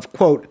claims, of,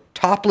 quote,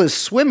 topless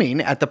swimming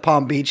at the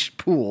Palm Beach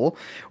pool,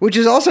 which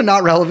is also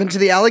not relevant to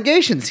the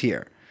allegations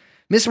here.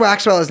 Miss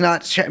Maxwell has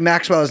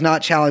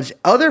not challenged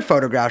other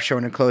photographs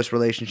showing a close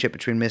relationship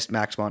between Miss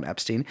Maxwell and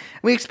Epstein.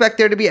 We expect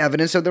there to be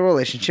evidence of the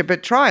relationship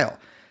at trial.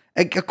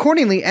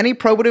 Accordingly, any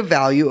probative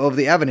value of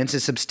the evidence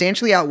is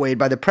substantially outweighed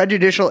by the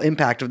prejudicial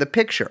impact of the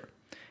picture,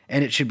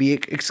 and it should be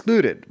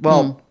excluded.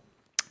 Well,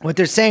 what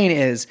they're saying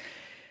is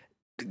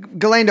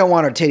Ghislaine don't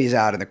want her titties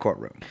out in the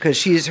courtroom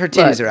because her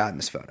titties are out in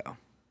this photo.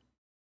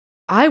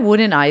 I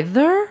wouldn't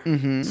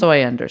either, so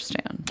I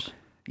understand.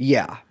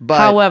 Yeah, but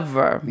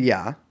however,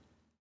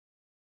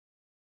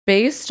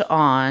 based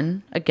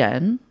on,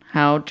 again,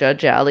 how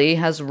Judge Allie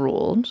has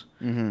ruled,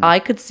 I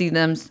could see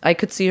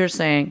her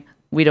saying,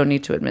 we don't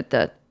need to admit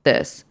that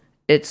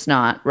it's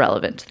not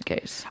relevant to the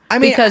case.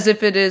 Because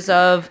if it is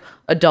of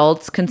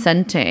adults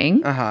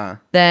consenting,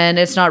 then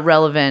it's not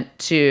relevant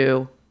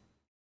to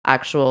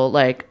actual,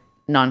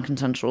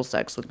 non-consensual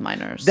sex with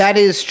minors. That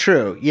is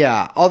true.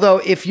 Yeah. Although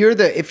if you're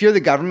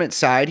the government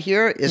side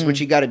here, is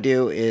what you got to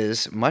do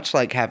is much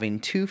like having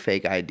two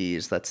fake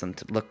IDs lets them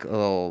look a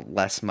little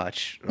less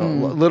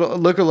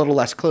look a little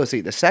less closely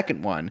at the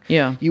second one.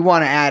 Yeah. You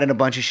want to add in a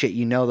bunch of shit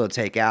they'll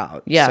take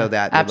out. Yeah, so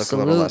that they look a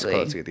little less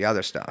closely at the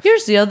other stuff.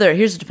 Here's the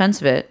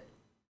defense of it.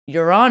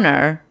 Your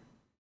Honor,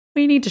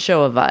 we need to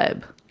show a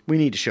vibe. We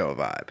need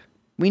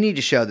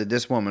to show that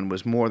this woman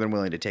was more than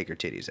willing to take her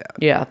titties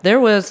out. Yeah, there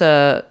was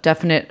a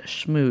definite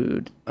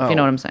schmood, if you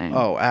know what I'm saying.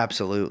 Oh,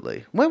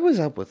 absolutely.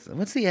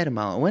 What's the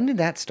etymology? When did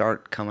that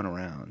start coming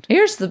around?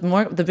 Here's the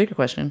bigger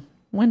question.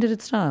 When did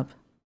it stop?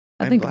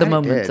 I think the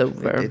moment's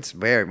over. It's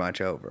very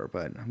much over,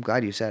 but I'm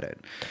glad you said it.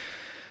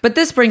 But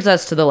this brings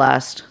us to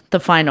the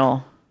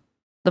final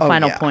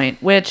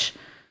point, which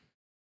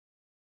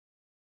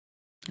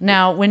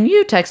now, when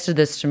you texted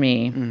this to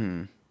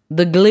me,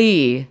 the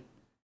glee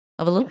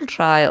of a little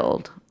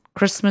child,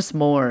 Christmas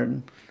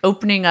morn,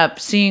 opening up,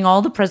 seeing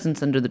all the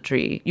presents under the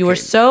tree. You were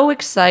so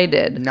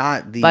excited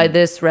by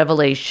this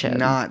revelation.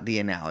 Not the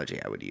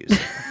analogy I would use.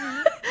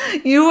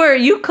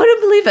 You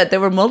couldn't believe it. There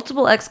were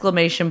multiple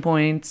exclamation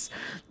points.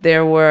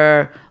 There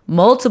were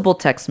multiple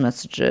text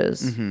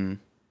messages. Mm-hmm.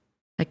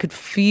 I could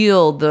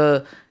feel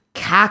the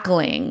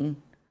cackling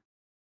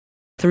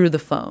through the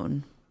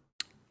phone.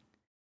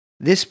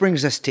 This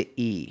brings us to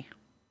E,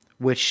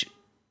 which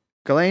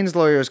Ghislaine's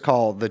lawyers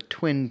call the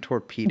twin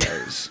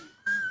torpedoes.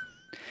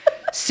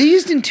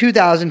 Seized in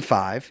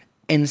 2005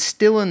 and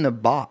still in the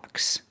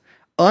box,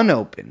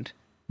 unopened,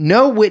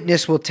 no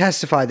witness will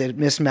testify that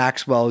Miss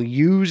Maxwell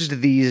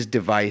used these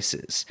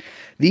devices.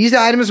 These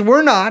items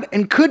were not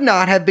and could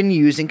not have been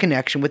used in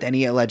connection with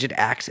any alleged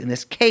acts in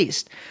this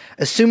case,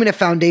 assuming a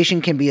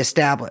foundation can be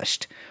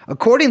established.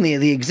 Accordingly,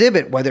 the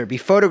exhibit, whether it be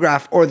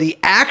photographed or the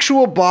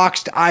actual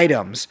boxed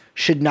items,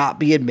 should not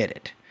be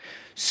admitted.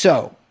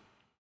 So,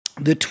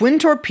 the twin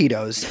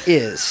torpedoes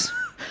is...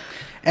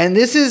 And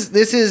this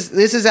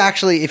is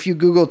actually, if you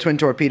Google twin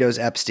torpedoes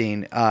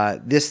Epstein,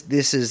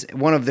 this is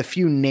one of the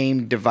few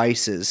named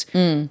devices.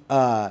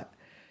 The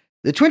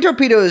twin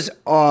torpedoes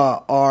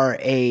are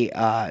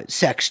a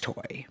sex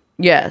toy.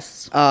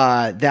 Yes.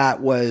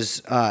 That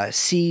was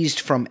seized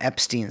from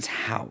Epstein's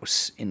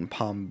house in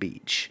Palm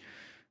Beach.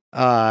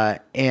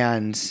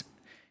 And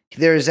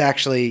there's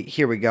actually,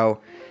 here we go.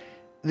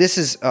 This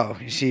is,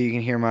 you see, you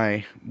can hear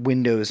my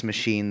Windows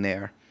machine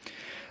there.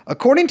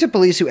 According to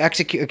police who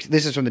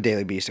this is from the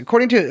Daily Beast.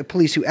 According to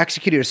police who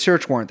executed a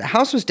search warrant, the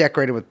house was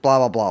decorated with blah,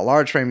 blah, blah,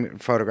 large frame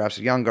photographs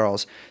of young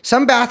girls.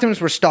 Some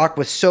bathrooms were stocked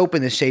with soap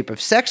in the shape of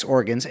sex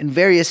organs, and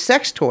various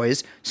sex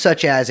toys,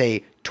 such as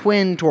a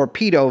twin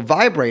torpedo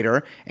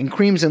vibrator and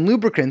creams and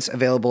lubricants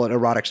available at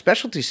erotic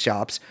specialty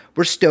shops,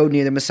 were stowed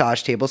near the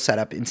massage table set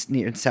up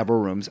in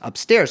several rooms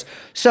upstairs.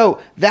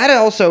 So that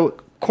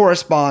also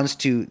corresponds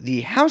to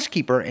the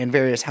housekeeper and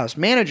various house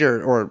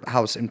manager or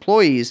house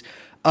employees'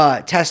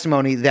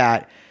 testimony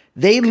that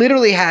they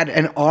literally had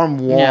an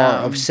armoire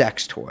of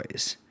sex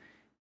toys.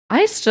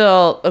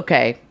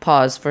 Okay,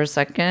 pause for a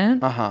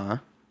second. Uh-huh.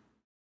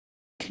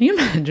 Can you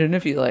imagine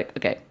if you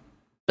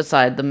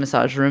beside the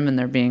massage room and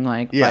there being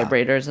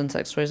vibrators and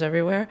sex toys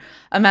everywhere?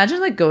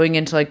 Imagine going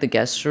into the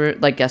guest room,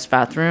 guest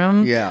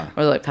bathroom,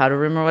 or powder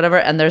room or whatever,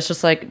 and there's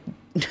just a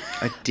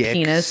dick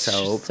penis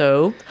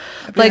soap.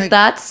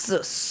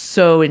 That's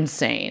so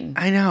insane.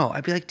 I know.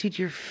 I'd be like, dude,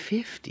 you're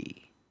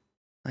 50.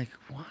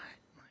 What?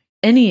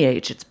 Any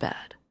age, it's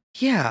bad.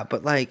 Yeah,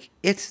 but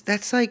it's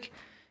Jeffrey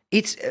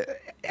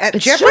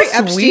just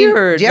Epstein.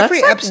 Weird. Jeffrey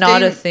That's Epstein,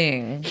 not a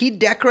thing. He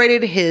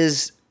decorated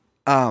his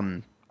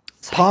Palm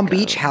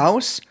Beach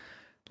house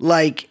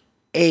like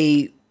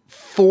a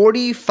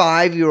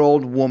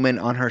 45-year-old woman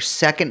on her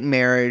third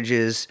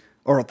marriage's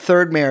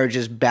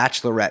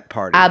bachelorette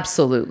party.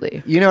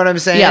 Absolutely. You know what I'm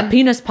saying? Yeah,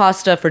 penis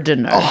pasta for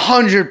dinner.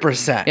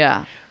 100%.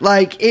 Yeah.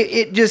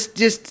 It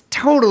just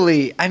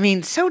totally,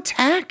 so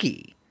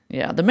tacky.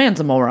 Yeah, the man's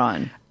a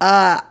moron.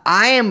 I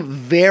am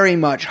very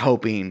much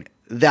hoping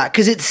that,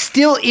 because it's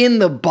still in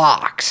the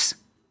box,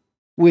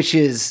 which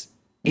is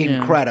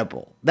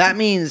incredible. That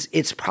means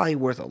it's probably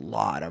worth a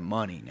lot of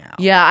money now.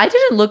 Yeah, I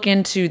didn't look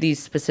into the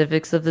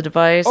specifics of the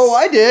device. Oh,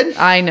 I did.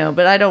 I know,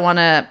 but I don't want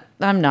to,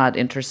 I'm not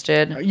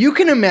interested. You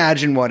can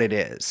imagine what it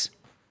is.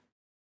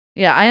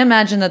 Yeah, I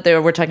imagine that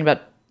we're talking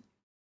about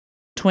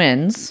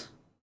twins.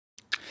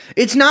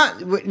 It's not.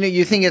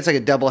 You think it's like a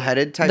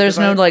double-headed type? There's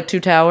no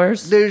two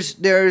towers.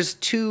 There's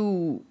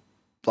two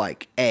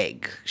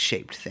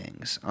egg-shaped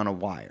things on a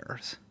wire.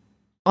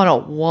 On a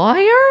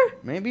wire?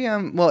 Maybe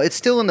it's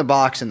still in the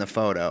box in the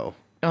photo.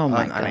 Oh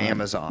my God. On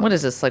Amazon. What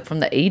is this?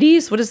 From the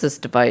 80s? What is this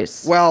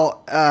device?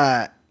 Well,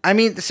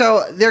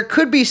 so there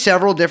could be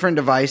several different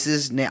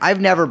devices.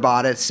 I've never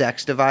bought a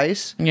sex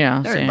device. Yeah,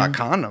 I've never bought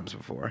condoms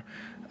before.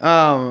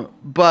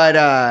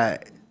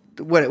 But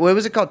what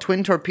was it called?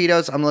 Twin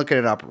torpedoes? I'm looking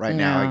it up right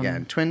now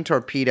again. Twin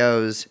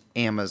torpedoes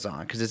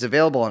Amazon, because it's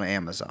available on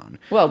Amazon.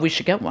 Well, we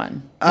should get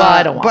one. Well,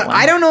 I don't want one. But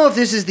I don't know if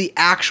this is the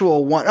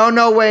actual one. Oh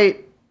no,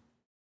 wait.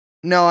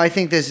 No, I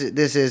think this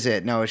is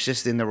it. No, it's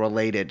just in the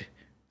related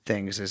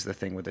things is the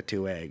thing with the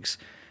two eggs.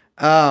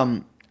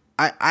 I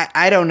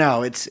don't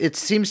know. It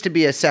seems to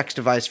be a sex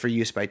device for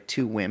use by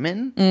two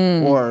women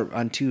or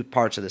on two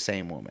parts of the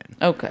same woman.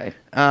 Okay.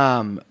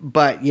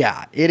 But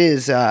yeah, it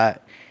is.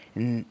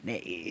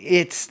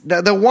 It's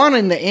the one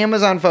in the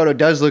Amazon photo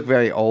does look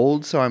very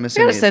old, so I'm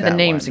assuming. I gotta say the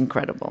name's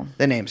incredible.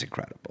 The name's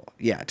incredible.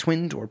 Yeah,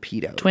 twin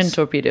torpedoes. Twin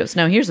torpedoes.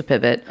 Now here's a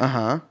pivot.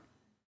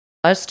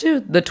 Us two,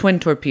 the twin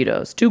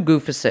torpedoes, two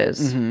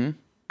goofuses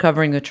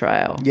covering the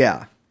trial.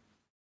 Yeah,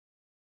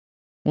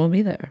 we'll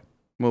be there.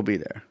 We'll be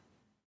there.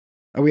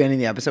 Are we ending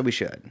the episode? We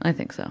should. I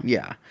think so.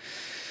 Yeah.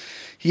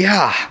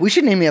 Yeah, we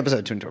should name the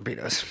episode Twin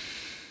Torpedoes.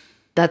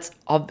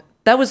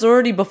 That was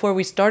already, before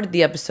we started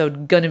the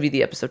episode, gonna be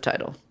the episode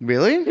title.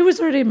 Really? It was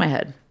already in my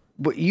head.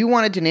 But you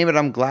wanted to name it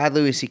I'm Glad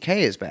Louis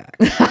C.K. is back.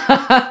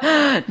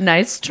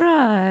 Nice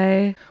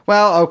try.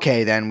 Well,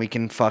 okay, then we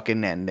can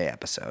fucking end the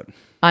episode.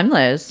 I'm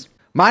Liz.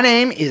 My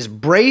name is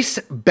Brace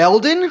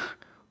Belden.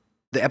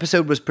 The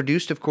episode was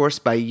produced, of course,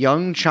 by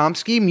Young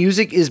Chomsky.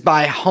 Music is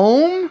by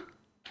Home.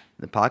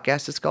 The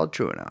podcast is called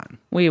TrueAnon.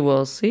 We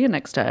will see you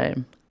next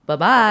time.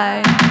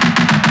 Bye-bye.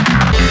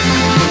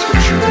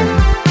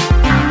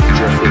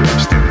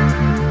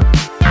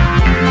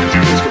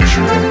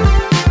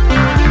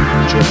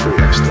 Jeffrey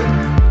Epstein.